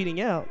operatives were tweeting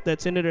out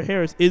that Senator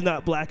Harris is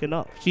not black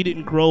enough. She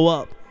didn't grow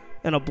up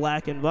in a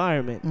black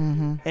environment,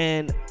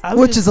 and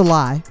which is a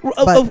lie.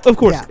 Of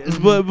course it is.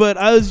 But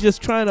I was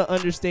just trying to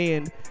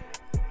understand,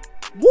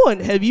 one,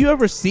 have you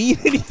ever seen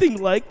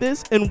anything like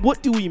this, and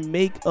what do we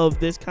make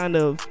of this kind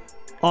of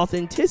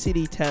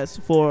authenticity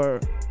test for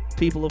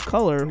people of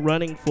color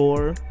running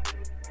for,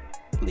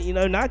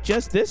 not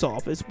just this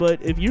office,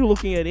 but if you're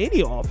looking at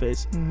any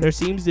office, there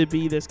seems to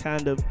be this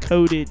kind of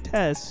coded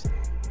test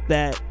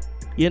that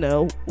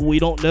we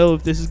don't know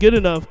if this is good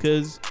enough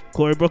because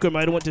Cory Booker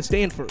might have went to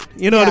Stanford.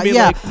 You know what I mean?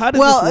 Yeah. Like, how does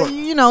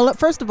this work?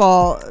 First of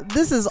all,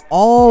 this has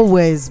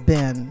always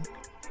been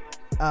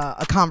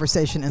a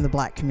conversation in the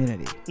black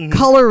community.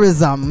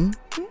 Colorism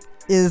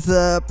is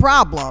a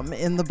problem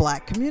in the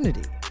black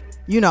community.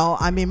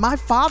 My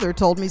father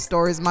told me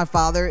stories. My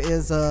father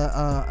is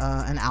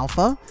an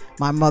alpha.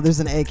 My mother's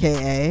an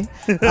AKA.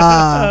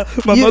 My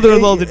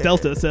mother-in-law's a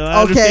Delta, so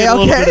I understand a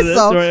little bit of this.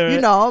 So,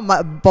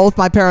 right. Both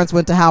my parents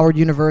went to Howard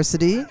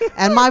University,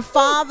 and my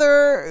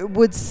father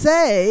would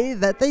say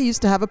that they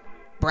used to have a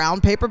brown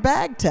paper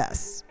bag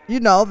test. The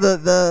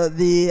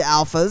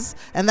alphas,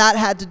 and that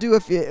had to do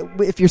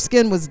if your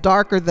skin was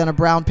darker than a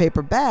brown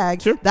paper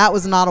bag, that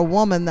was not a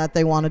woman that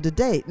they wanted to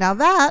date. Now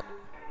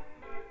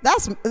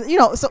that's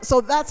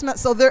so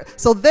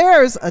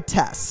there's a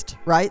test,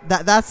 right?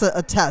 That's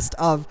a test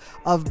of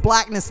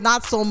blackness,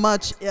 not so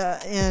much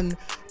in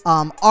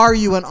are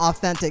you an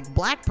authentic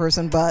black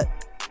person, but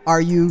are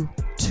you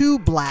too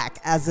black,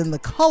 as in the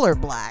color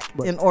black,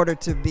 in order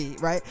to be,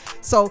 right?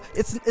 So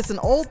it's an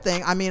old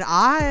thing.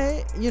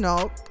 I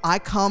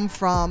come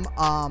from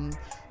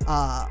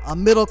a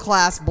middle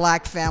class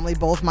black family.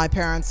 Both my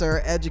parents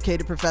are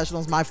educated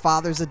professionals. My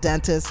father's a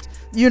dentist.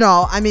 And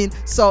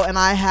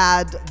I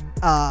had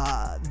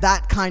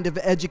that kind of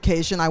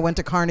education. I went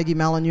to Carnegie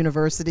Mellon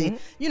University.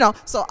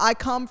 So I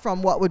come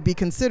from what would be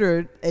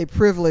considered a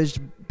privileged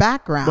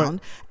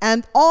background,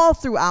 and all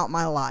throughout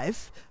my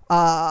life,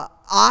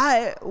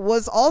 I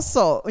was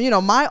also,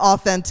 my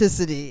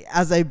authenticity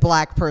as a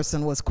black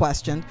person was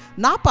questioned,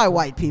 not by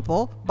white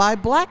people, by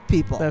black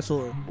people.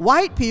 Absolutely.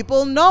 White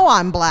people know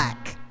I'm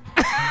black.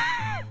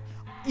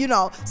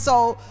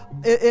 So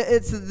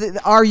it's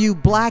are you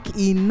black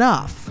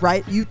enough,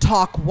 right? You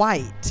talk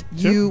white,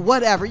 you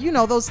whatever,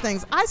 those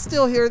things.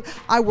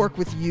 I work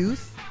with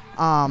youth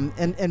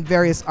and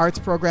various arts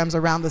programs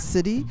around the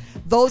city.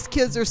 Those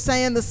kids are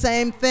saying the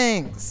same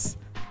things.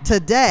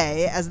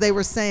 today as they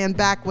were saying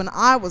back when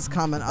I was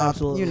coming up,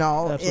 Absolutely. you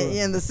know,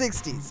 in the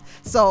 60s.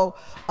 So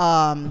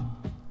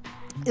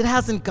it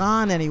hasn't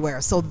gone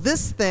anywhere. So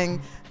this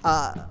thing,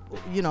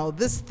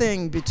 this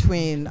thing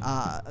between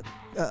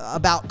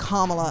about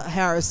Kamala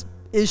Harris,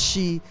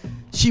 she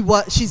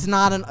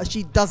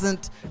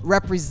doesn't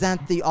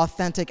represent the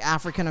authentic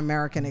African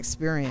American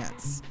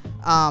experience.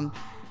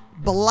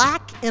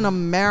 Black in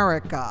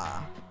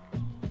America,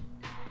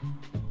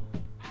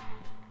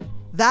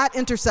 that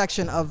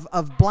intersection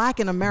of black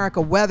in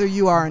America, whether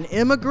you are an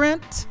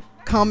immigrant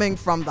coming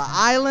from the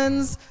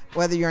islands,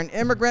 whether you're an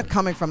immigrant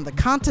coming from the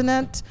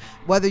continent,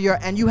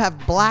 and you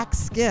have black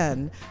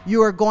skin,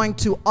 you are going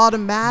to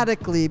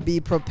automatically be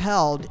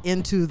propelled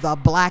into the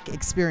black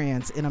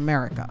experience in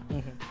America.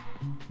 Mm-hmm.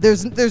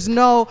 There's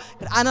no,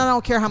 I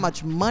don't care how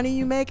much money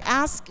you make.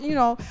 Ask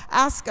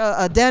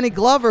a Danny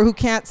Glover who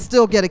can't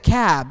still get a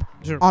cab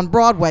on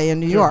Broadway in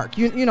New York.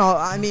 You know,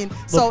 I mean,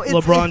 so it's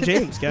LeBron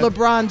James.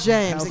 LeBron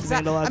James,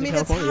 exactly. I mean,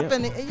 it's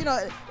California. happened. You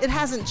know, it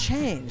hasn't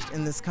changed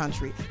in this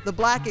country. The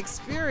black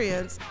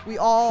experience, we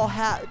all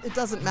have. It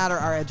doesn't matter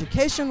our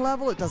education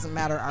level. It doesn't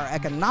matter our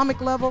economic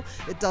level.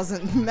 It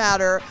doesn't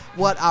matter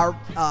what our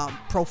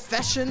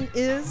profession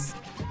is.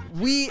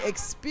 We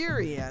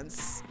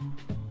experience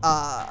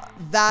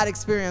that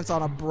experience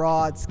on a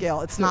broad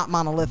scale. It's not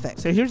monolithic.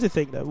 So here's the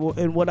thing, though,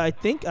 and what I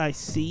think I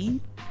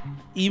see,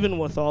 even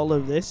with all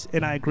of this,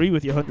 and I agree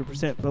with you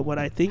 100%, but what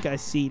I think I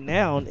see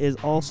now is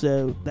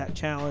also that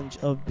challenge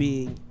of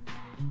being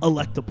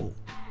electable.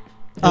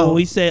 When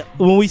we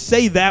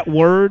say that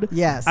word,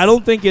 yes, I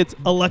don't think it's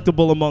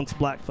electable amongst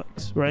black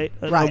folks, right?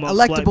 Right,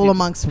 electable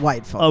amongst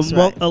white folks,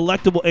 right.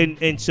 Electable,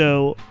 and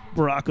so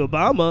Barack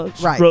Obama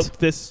stroked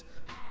this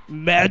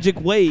magic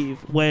wave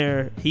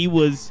where he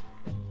was,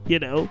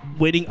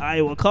 winning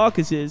Iowa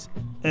caucuses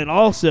and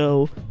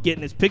also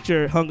getting his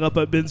picture hung up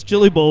at Ben's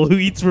Chili Bowl, who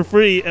eats for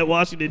free at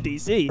Washington,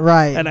 D.C.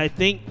 Right. And I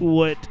think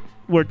what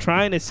we're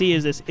trying to see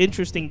is this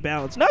interesting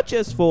balance, not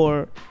just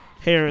for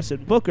Harris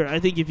and Booker. I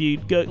think if you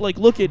go,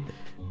 look at,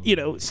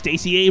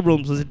 Stacey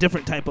Abrams was a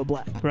different type of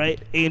black, right?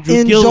 Andrew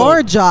in Gillum,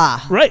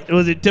 Georgia. Right. It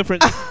was a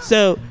different.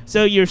 so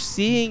you're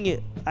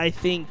seeing, I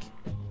think,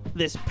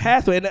 this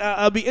pathway. And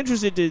I'll be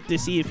interested to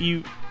see if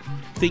you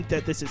think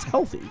that this is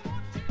healthy.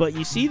 But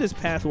you see this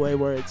pathway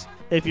where it's,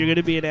 if you're going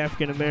to be an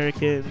African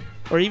American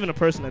or even a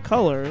person of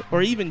color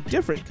or even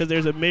different, because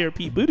there's a Mayor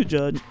Pete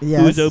Buttigieg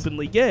who is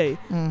openly gay,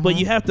 but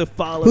you have to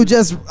follow who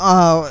just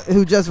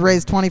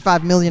raised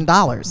 $25 million.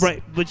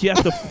 Right, but you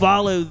have to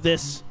follow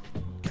this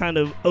kind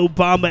of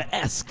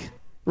Obama-esque,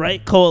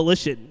 right,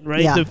 coalition,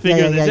 right, to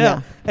figure this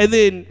out. And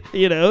then,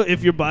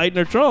 if you're Biden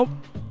or Trump,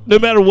 no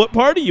matter what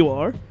party you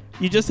are,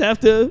 you just have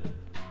to,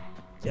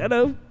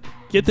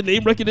 get the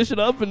name recognition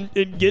up and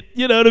get,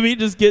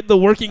 just get the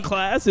working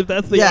class, if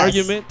that's the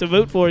argument, to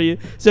vote for you.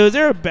 So is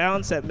there a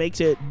balance that makes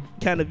it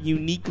kind of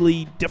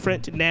uniquely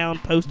different now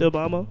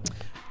post-Obama?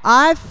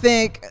 I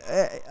think,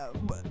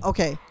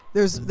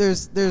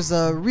 there's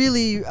a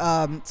really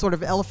sort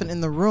of elephant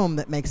in the room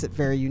that makes it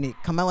very unique.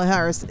 Kamala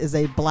Harris is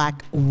a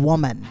black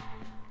woman.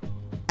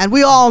 And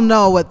we all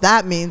know what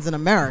that means in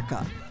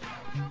America.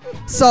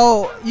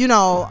 So,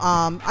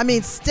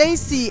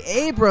 Stacey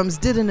Abrams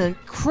did an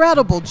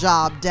incredible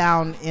job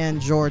down in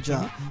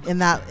Georgia in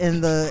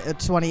the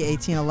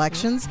 2018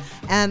 elections,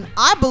 and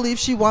I believe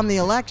she won the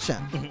election.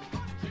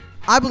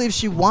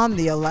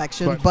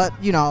 But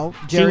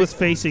she was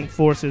facing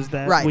forces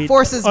that we've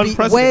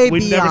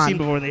never seen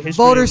before in the history.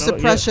 Voter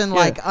suppression,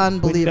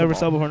 unbelievable. We never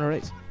saw before in a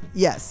race.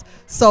 Yes.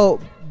 So,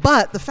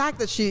 but the fact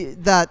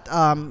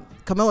that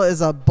Kamala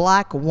is a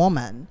black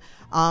woman,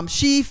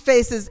 she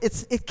faces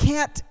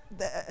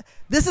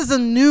this is a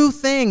new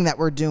thing that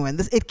we're doing.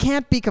 It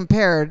can't be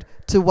compared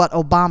to what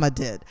Obama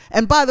did.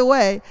 And by the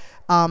way,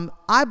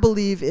 I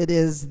believe it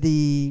is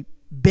the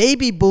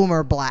baby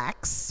boomer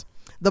blacks,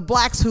 the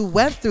blacks who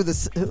went through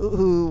this,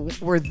 who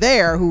were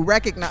there, who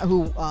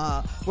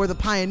were the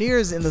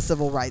pioneers in the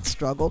civil rights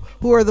struggle,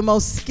 who are the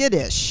most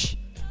skittish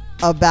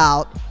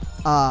about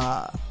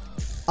a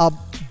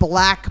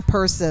black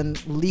person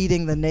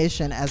leading the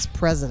nation as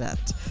president,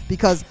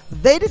 because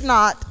they did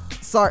not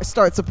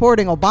start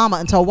supporting Obama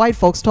until white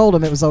folks told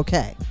them it was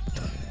okay.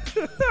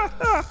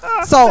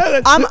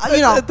 So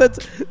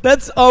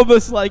that's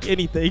almost like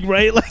anything,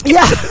 right?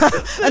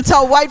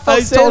 Until white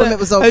folks told them it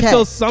was okay.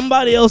 Until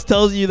somebody else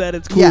tells you that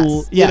it's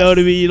cool, you know what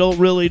I mean? You don't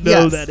really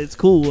know that it's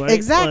cool, right?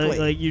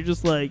 Exactly. You're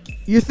just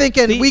you're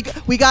thinking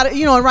we got it.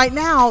 And right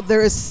now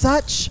there is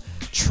such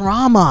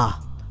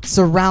trauma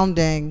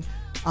surrounding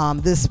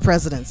this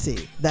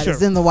presidency that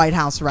is in the White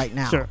House right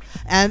now. Sure.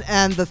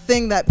 And the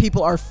thing that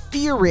people are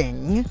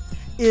fearing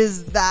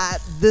is that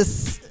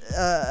this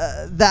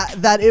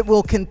that it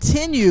will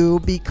continue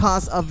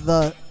because of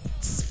the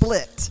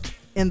split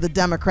in the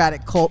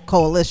Democratic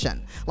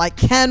coalition.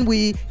 Can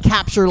we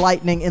capture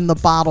lightning in the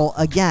bottle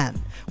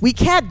again? We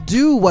can't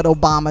do what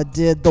Obama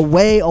did the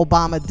way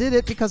Obama did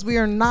it because we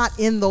are not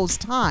in those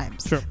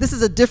times. Sure. This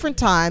is a different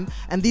time,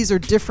 and these are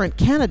different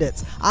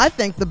candidates. I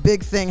think the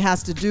big thing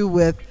has to do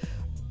with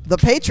the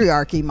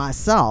patriarchy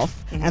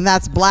myself, and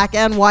that's black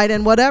and white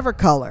and whatever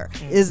color,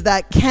 is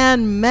that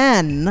can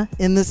men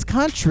in this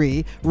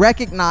country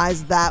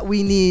recognize that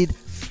we need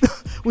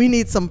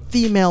some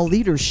female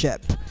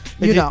leadership?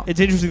 It's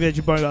interesting that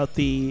you brought out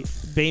the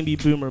baby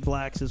boomer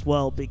blacks as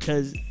well,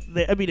 because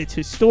it's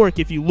historic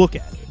if you look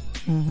at it.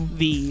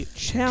 The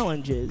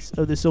challenges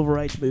of the civil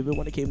rights movement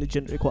when it came to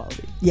gender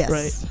equality. Yes.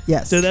 Right?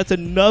 Yes. So that's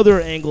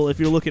another angle if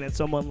you're looking at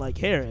someone like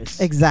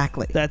Harris.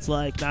 Exactly. That's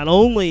like, not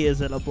only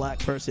is it a black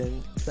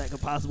person that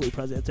could possibly be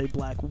president, it's a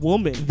black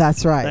woman.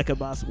 That's right. That could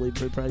possibly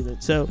be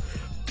president. So,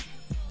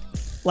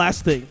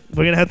 last thing.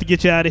 We're going to have to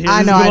get you out of here.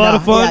 I This know. has been a lot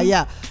of fun.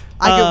 Yeah.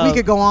 We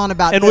could go on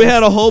about and this. we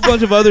had a whole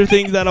bunch of other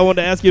things that I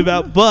wanted to ask you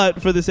about,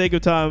 but for the sake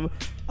of time,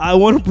 I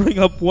want to bring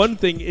up one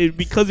thing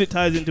because it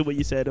ties into what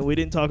you said, and we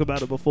didn't talk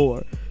about it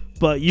before.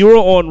 But you were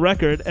on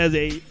record as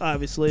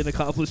obviously an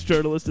accomplished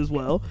journalist as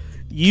well.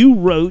 You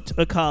wrote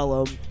a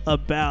column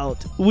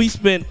about, we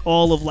spent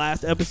all of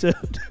last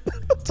episode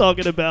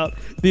talking about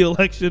the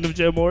election of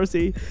Joe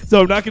Morrissey.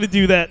 So I'm not going to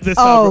do that this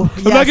time.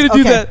 I'm not going to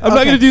do that. I'm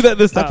not going to do that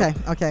this time.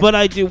 Okay. But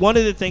I do. One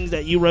of the things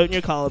that you wrote in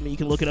your column, and you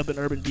can look it up in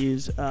Urban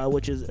Views,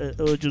 which is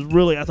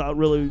really, I thought,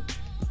 really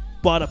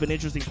brought up an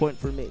interesting point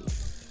for me,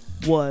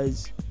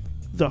 was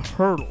the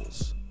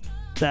hurdles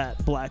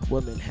that black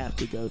women have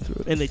to go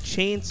through and the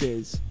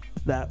chances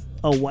that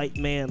a white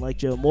man like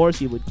Joe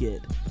Morrissey would get.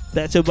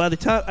 So by the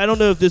time, I don't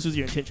know if this was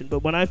your intention,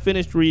 but when I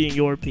finished reading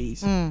your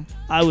piece,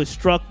 I was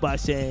struck by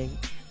saying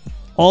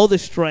all the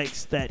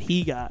strikes that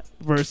he got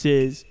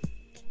versus,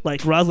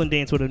 like, Rosalind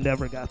Dance would have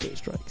never got those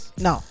strikes.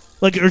 No.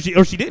 Like, or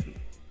she didn't.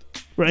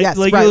 Right? Yes,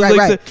 like,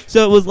 right.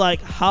 So it was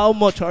like, how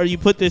much harder you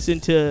put this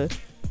into,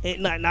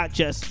 not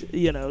just,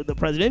 the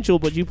presidential,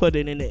 but you put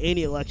it into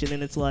any election,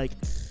 and it's like,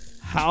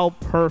 how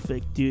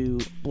perfect do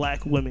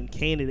black women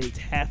candidates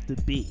have to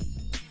be?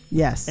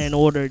 Yes. In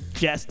order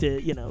just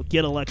to,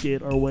 get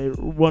elected or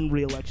run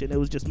re-election. It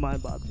was just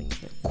mind-boggling.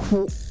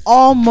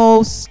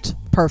 Almost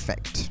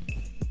perfect.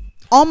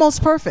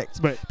 Almost perfect.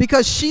 Right.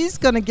 Because she's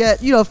going to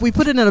get, if we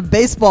put it in a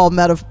baseball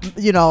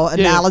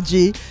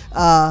analogy,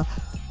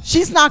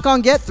 she's not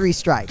going to get 3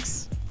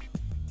 strikes.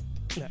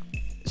 No.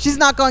 She's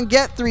not going to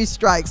get 3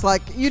 strikes.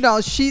 Like,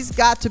 she's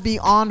got to be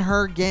on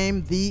her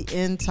game the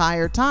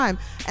entire time.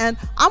 And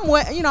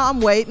I'm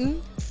waiting,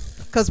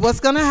 because what's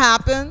going to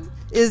happen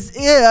is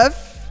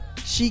if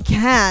she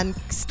can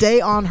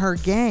stay on her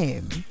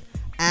game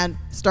and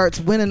starts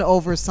winning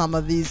over some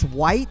of these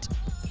white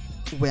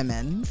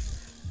women,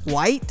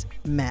 white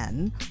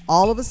men,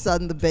 all of a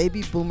sudden the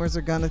baby boomers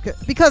are going to...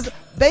 Because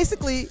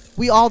basically,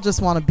 we all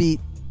just want to beat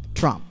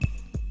Trump.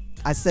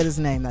 I said his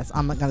name.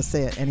 I'm not going to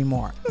say it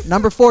anymore.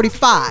 Number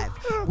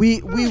 45.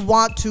 We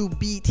want to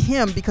beat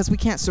him because we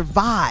can't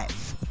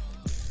survive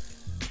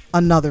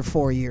another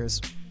 4 years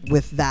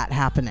with that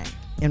happening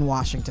in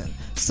Washington.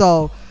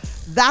 So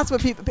that's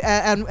what people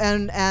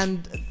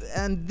and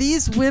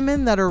these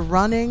women that are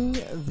running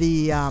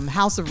the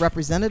House of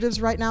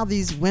Representatives right now,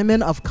 these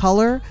women of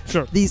color,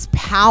 sure, these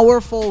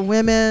powerful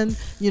women,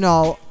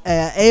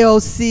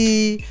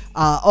 AOC,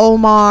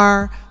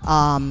 Omar,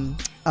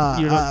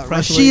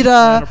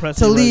 Rashida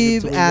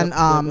Tlaib, and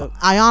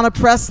Ayanna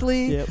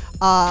Pressley. Yep.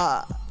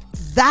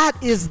 That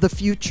is the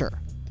future.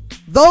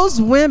 Those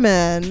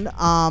women,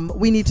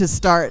 we need to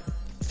start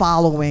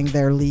following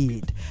their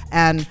lead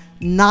and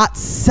not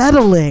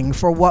settling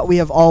for what we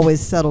have always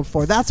settled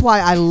for. That's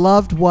why I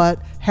loved what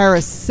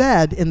Harris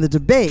said in the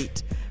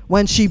debate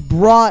when she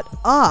brought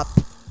up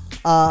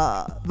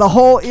the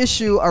whole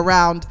issue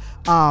around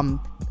the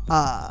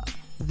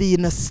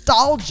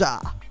nostalgia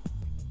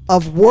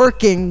of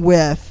working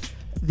with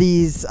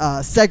these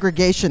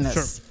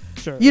segregationists.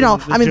 Sure.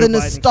 The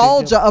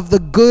nostalgia of the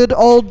good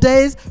old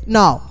days.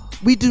 No,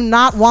 we do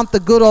not want the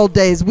good old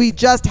days. We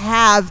just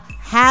have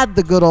had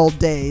the good old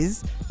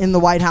days in the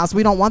White House.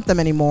 We don't want them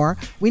anymore.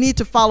 We need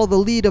to follow the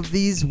lead of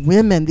these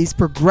women, these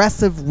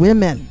progressive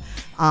women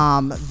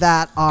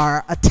that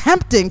are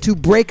attempting to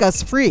break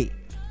us free.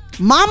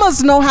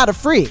 Mamas know how to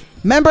free.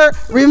 Remember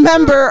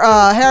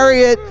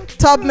Harriet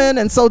Tubman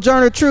and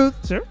Sojourner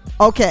Truth? Sure.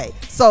 Okay,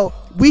 so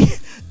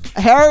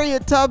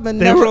Harriet Tubman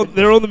they're on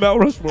the Mount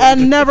Rushmore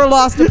and never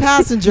lost a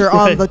passenger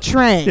on the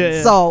train.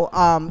 Yeah. So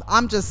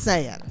I'm just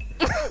saying.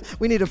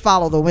 We need to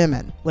follow the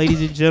women.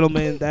 Ladies and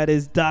gentlemen, that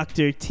is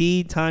Dr.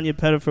 T. Tawnya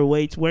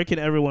Pettiford-Wates. Where can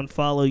everyone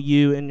follow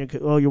you and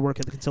your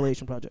work at the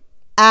Conciliation Project?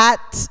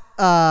 At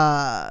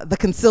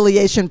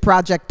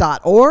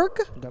theconciliationproject.org.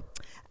 Okay.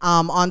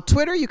 On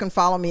Twitter, you can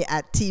follow me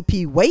at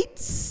TP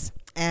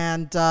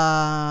And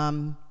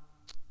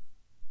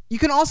you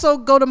can also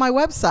go to my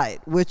website,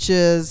 which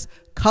is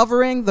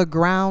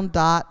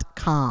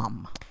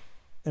coveringtheground.com.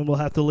 And we'll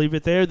have to leave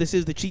it there. This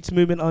is the Cheats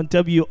Movement on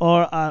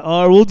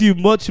WRIR. We'll do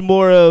much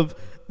more of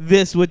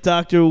this with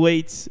Dr.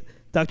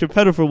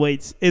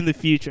 Pettiford-Wates in the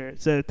future.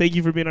 So thank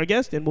you for being our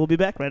guest, and we'll be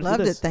back right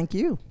after this. Loved it. Thank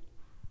you.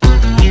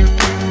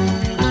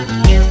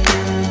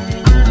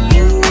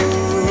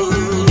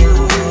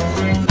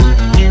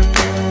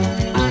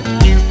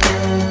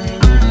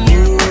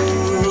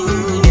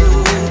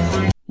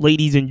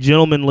 Ladies and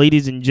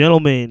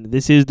gentlemen,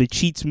 this is the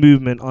Cheats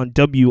Movement on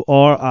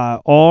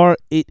WRIR.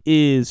 It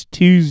is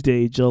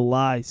Tuesday,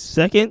 July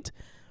 2nd,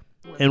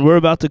 and we're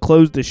about to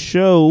close the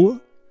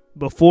show.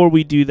 Before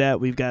we do that,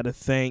 we've got to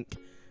thank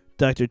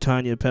Dr.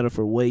 Tawnya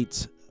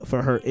Pettiford-Wates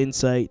for her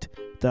insight.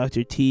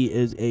 Dr. T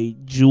is a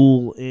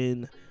jewel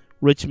in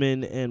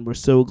Richmond, and we're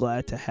so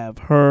glad to have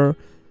her.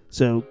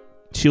 So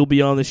she'll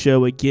be on the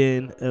show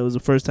again. It was the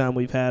first time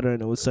we've had her,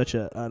 and it was such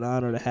an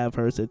honor to have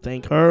her, so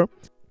thank her.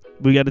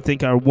 We got to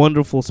thank our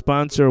wonderful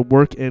sponsor,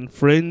 Work and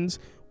Friends.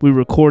 We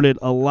recorded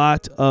a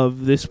lot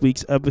of this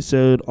week's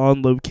episode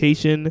on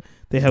location.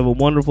 They have a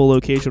wonderful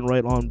location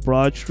right on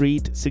Broad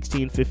Street,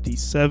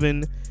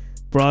 1657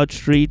 Broad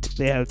Street.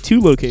 They have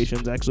two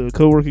locations, actually, a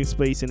co-working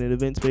space and an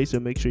event space, so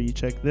make sure you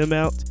check them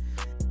out.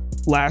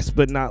 Last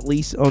but not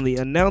least, on the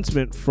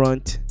announcement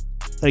front,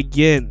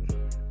 again,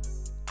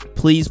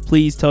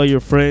 please tell your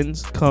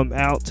friends, come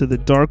out to the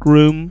Dark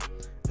Room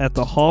at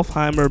the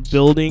Hofheimer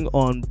Building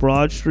on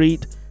Broad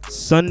Street,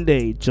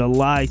 Sunday,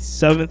 July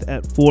 7th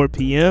at 4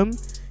 p.m.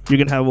 You're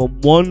going to have a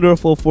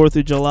wonderful 4th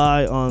of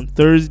July on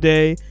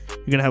Thursday.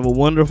 You're going to have a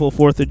wonderful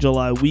 4th of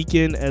July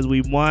weekend as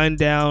we wind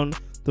down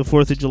the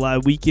 4th of July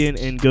weekend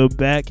and go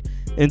back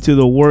into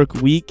the work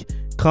week.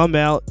 Come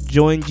out,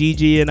 join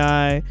Gigi and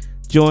I,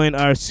 join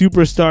our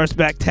Superstar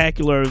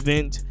Spectacular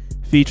event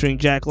featuring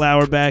Jack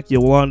Lauerback,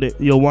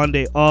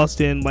 Yawande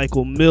Austin,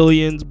 Michael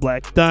Millions,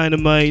 Black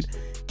Dynamite,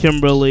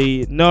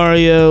 Kimberly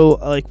Nario.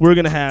 We're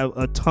gonna have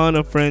a ton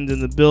of friends in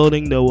the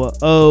building. Noah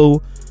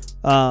O.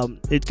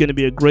 It's gonna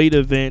be a great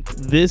event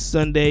this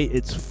Sunday.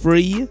 It's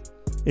free.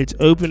 It's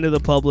open to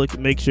the public.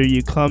 Make sure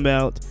you come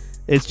out.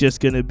 It's just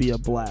gonna be a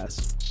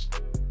blast.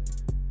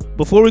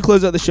 Before we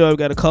close out the show, I've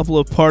got a couple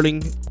of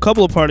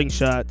parting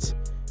shots.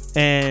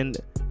 And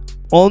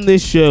on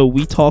this show,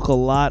 we talk a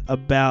lot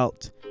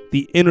about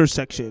the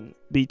intersection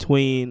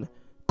between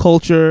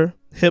culture,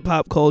 hip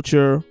hop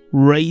culture,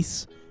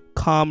 race,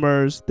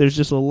 commerce. There's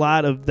just a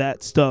lot of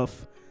that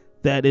stuff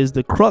that is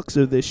the crux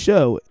of this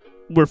show.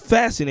 We're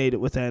fascinated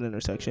with that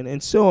intersection,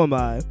 and so am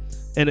I.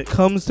 And it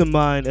comes to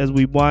mind as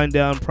we wind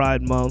down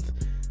Pride Month,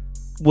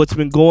 what's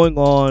been going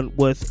on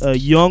with a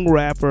young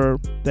rapper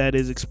that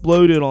is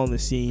exploded on the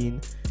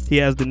scene. He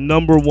has the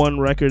 #1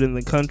 record in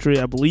the country.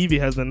 I believe he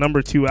has the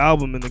 #2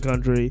 album in the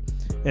country,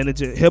 and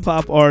it's a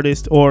hip-hop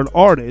artist or an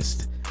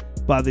artist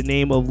by the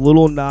name of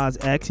Lil Nas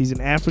X. He's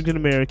an African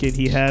American.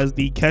 He has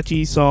the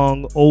catchy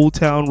song Old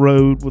Town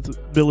Road with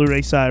Billy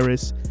Ray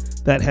Cyrus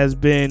that has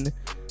been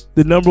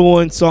the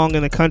 #1 song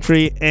in the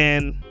country.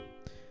 And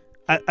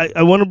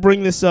I want to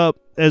bring this up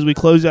as we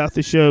close out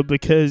the show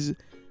because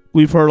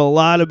we've heard a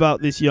lot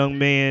about this young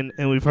man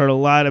and we've heard a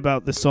lot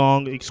about the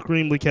song,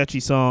 extremely catchy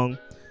song,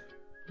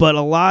 but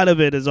a lot of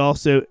it is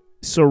also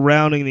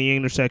surrounding the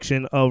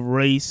intersection of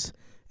race,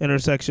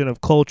 intersection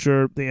of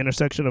culture, the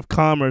intersection of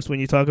commerce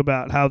when you talk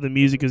about how the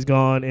music is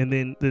gone, and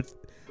then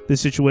the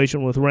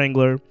situation with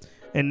Wrangler.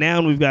 And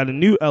now we've got a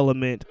new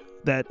element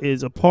that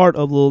is a part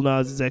of Lil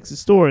Nas X's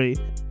story.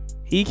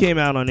 He came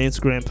out on an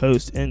Instagram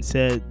post and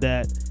said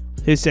that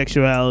his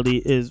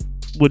sexuality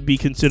would be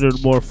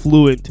considered more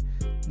fluent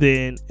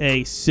than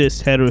a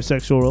cis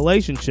heterosexual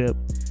relationship.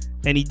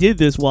 And he did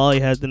this while he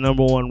has the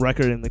 #1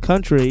 record in the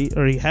country,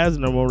 or he has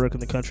the #1 record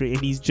in the country,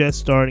 and he's just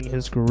starting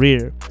his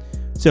career.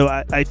 So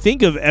I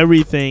think of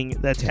everything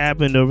that's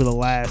happened over the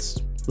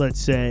last, let's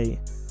say,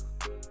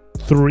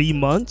 3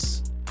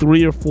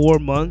 or 4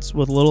 months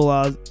with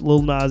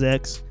Lil Nas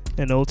X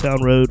and Old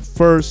Town Road.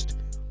 First,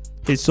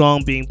 his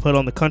song being put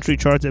on the country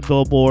charts at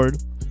Billboard,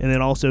 and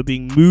then also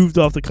being moved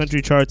off the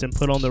country charts and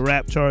put on the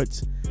rap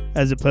charts,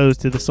 as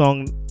opposed to the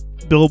song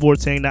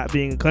Billboard saying not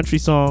being a country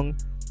song.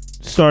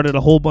 Started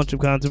a whole bunch of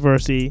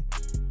controversy.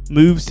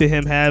 Moves to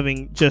him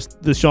having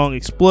just the song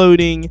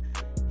exploding.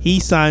 He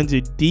signs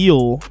a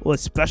deal, a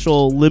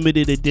special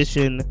limited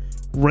edition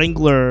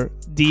Wrangler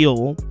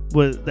deal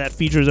that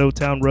features Old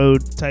Town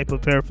Road type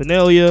of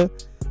paraphernalia.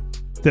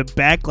 The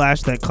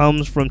backlash that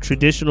comes from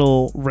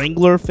traditional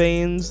Wrangler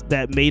fans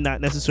that may not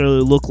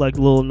necessarily look like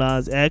Lil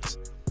Nas X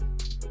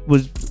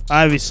was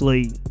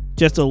obviously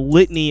just a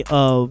litany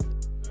of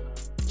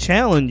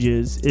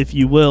challenges, if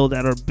you will,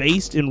 that are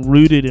based and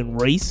rooted in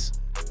race.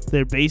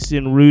 They're based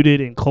and rooted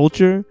in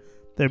culture.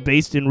 They're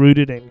based and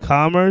rooted in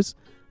commerce.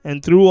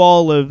 And through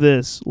all of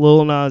this,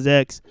 Lil Nas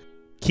X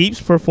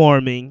keeps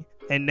performing,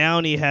 and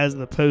now he has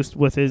the post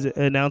with his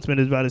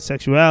announcement about his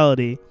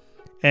sexuality.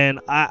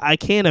 And I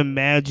can't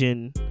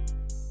imagine,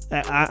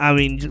 I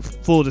mean,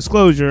 full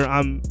disclosure,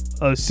 I'm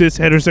a cis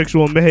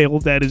heterosexual male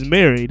that is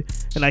married,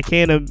 and I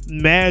can't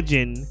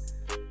imagine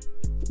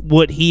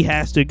what he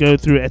has to go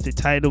through at the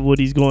height of what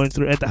he's going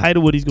through, at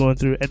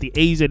the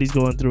age that he's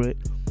going through it.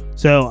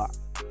 So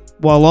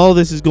while all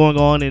this is going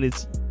on, and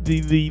it's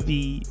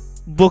the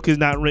book is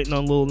not written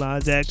on Lil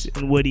Nas X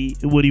and what he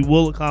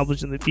will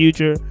accomplish in the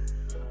future,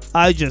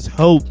 I just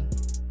hope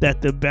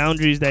that the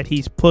boundaries that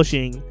he's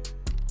pushing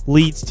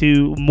leads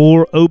to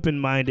more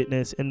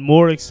open-mindedness and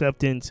more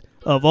acceptance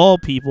of all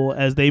people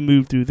as they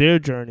move through their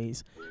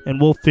journeys, and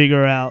we'll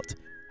figure out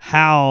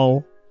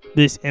how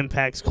this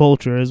impacts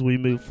culture as we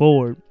move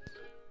forward.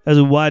 As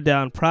we wind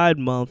down Pride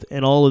Month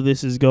and all of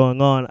this is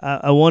going on,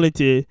 I wanted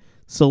to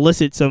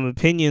solicit some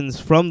opinions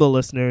from the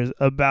listeners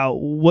about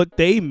what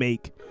they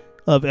make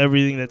of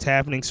everything that's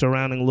happening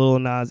surrounding Lil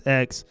Nas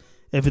X.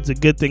 If it's a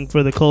good thing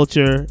for the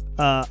culture,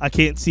 I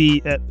can't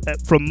see,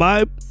 from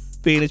my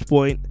vantage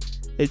point,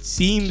 it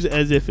seems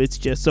as if it's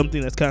just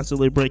something that's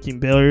constantly breaking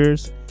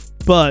barriers.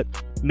 But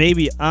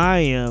maybe I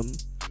am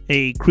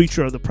a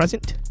creature of the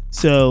present.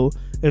 So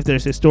if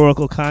there's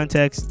historical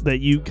context that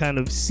you kind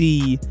of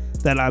see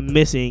that I'm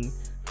missing,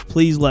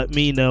 please let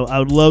me know. I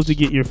would love to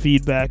get your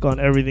feedback on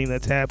everything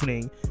that's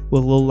happening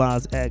with Lil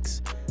Nas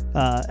X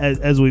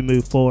as we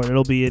move forward.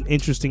 It'll be an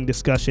interesting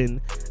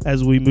discussion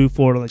as we move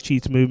forward on the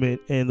Cheats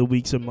movement in the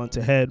weeks and months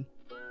ahead.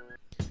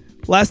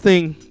 Last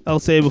thing I'll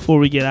say before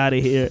we get out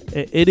of here,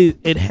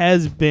 it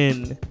has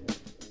been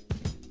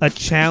a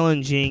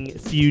challenging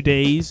few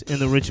days in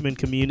the Richmond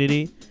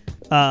community.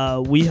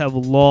 We have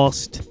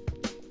lost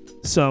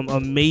some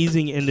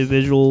amazing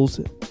individuals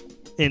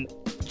in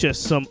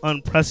just some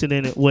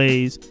unprecedented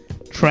ways.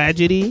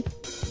 Tragedy.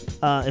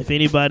 If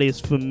anybody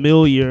is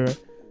familiar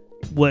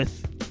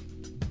with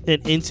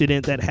an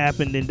incident that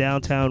happened in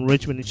downtown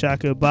Richmond and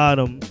Shaka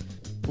Bottom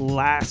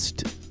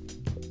last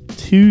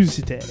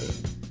Tuesday,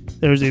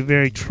 there was a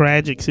very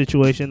tragic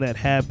situation that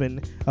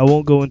happened. I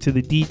won't go into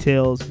the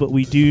details, but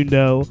we do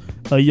know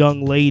a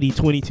young lady,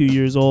 22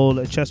 years old,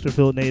 a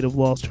Chesterfield native,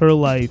 lost her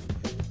life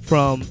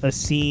from a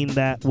scene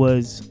that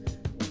was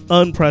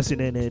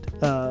unprecedented,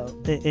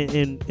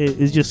 and it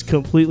is just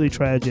completely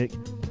tragic.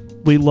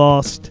 We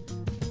lost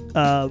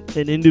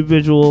an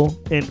individual,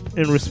 and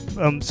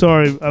I'm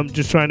sorry, I'm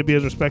just trying to be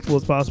as respectful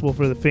as possible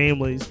for the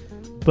families,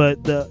 but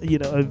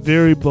a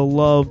very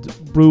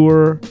beloved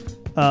brewer,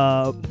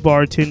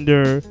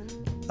 bartender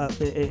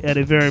at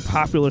a very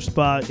popular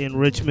spot in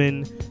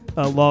Richmond,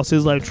 lost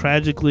his life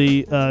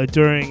tragically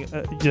during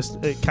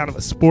just kind of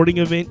a sporting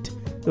event.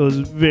 It was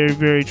very,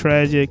 very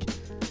tragic.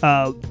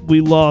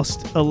 We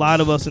lost, a lot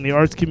of us in the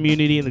arts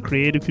community and the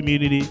creative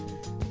community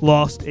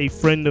lost a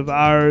friend of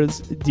ours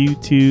due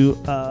to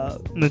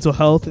mental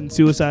health and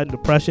suicide and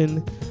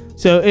depression.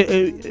 So,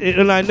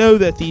 and I know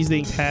that these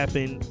things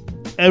happen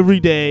every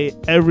day,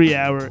 every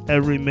hour,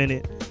 every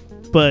minute,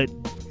 but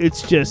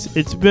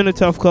it's been a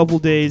tough couple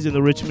days in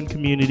the Richmond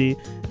community.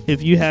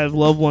 If you have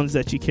loved ones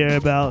that you care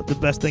about, the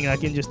best thing I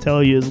can just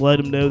tell you is let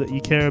them know that you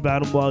care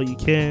about them while you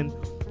can.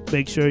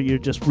 Make sure you're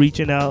just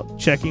reaching out,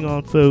 checking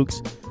on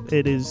folks.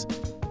 It is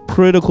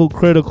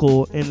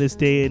critical in this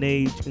day and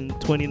age in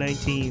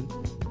 2019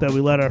 that we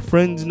let our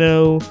friends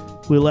know,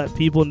 we let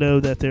people know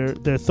that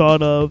they're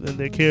thought of and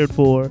they're cared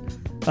for,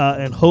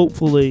 and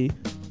hopefully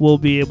we'll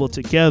be able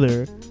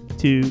together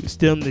to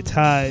stem the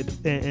tide.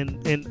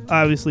 And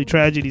obviously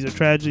tragedies are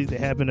tragedies, they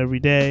happen every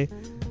day,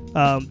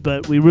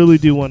 but we really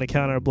do want to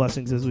count our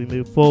blessings as we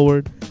move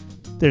forward.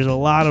 There's a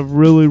lot of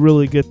really,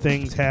 really good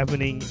things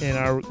happening in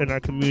our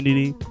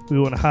community. We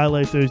want to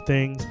highlight those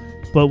things,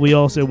 but we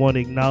also want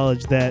to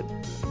acknowledge that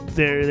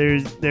there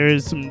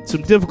is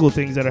some difficult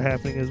things that are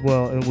happening as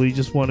well, and we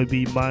just want to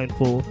be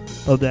mindful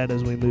of that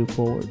as we move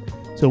forward.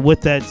 So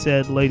with that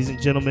said, ladies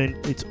and gentlemen,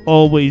 it's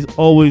always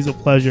a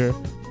pleasure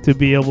to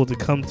be able to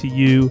come to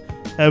you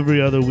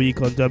every other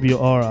week on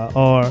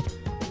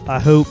WRIR. I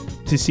hope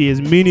to see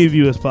as many of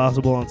you as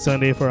possible on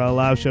Sunday for our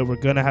live show. We're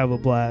going to have a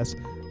blast.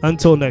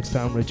 Until next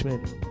time,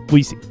 Richmond,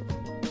 we see you.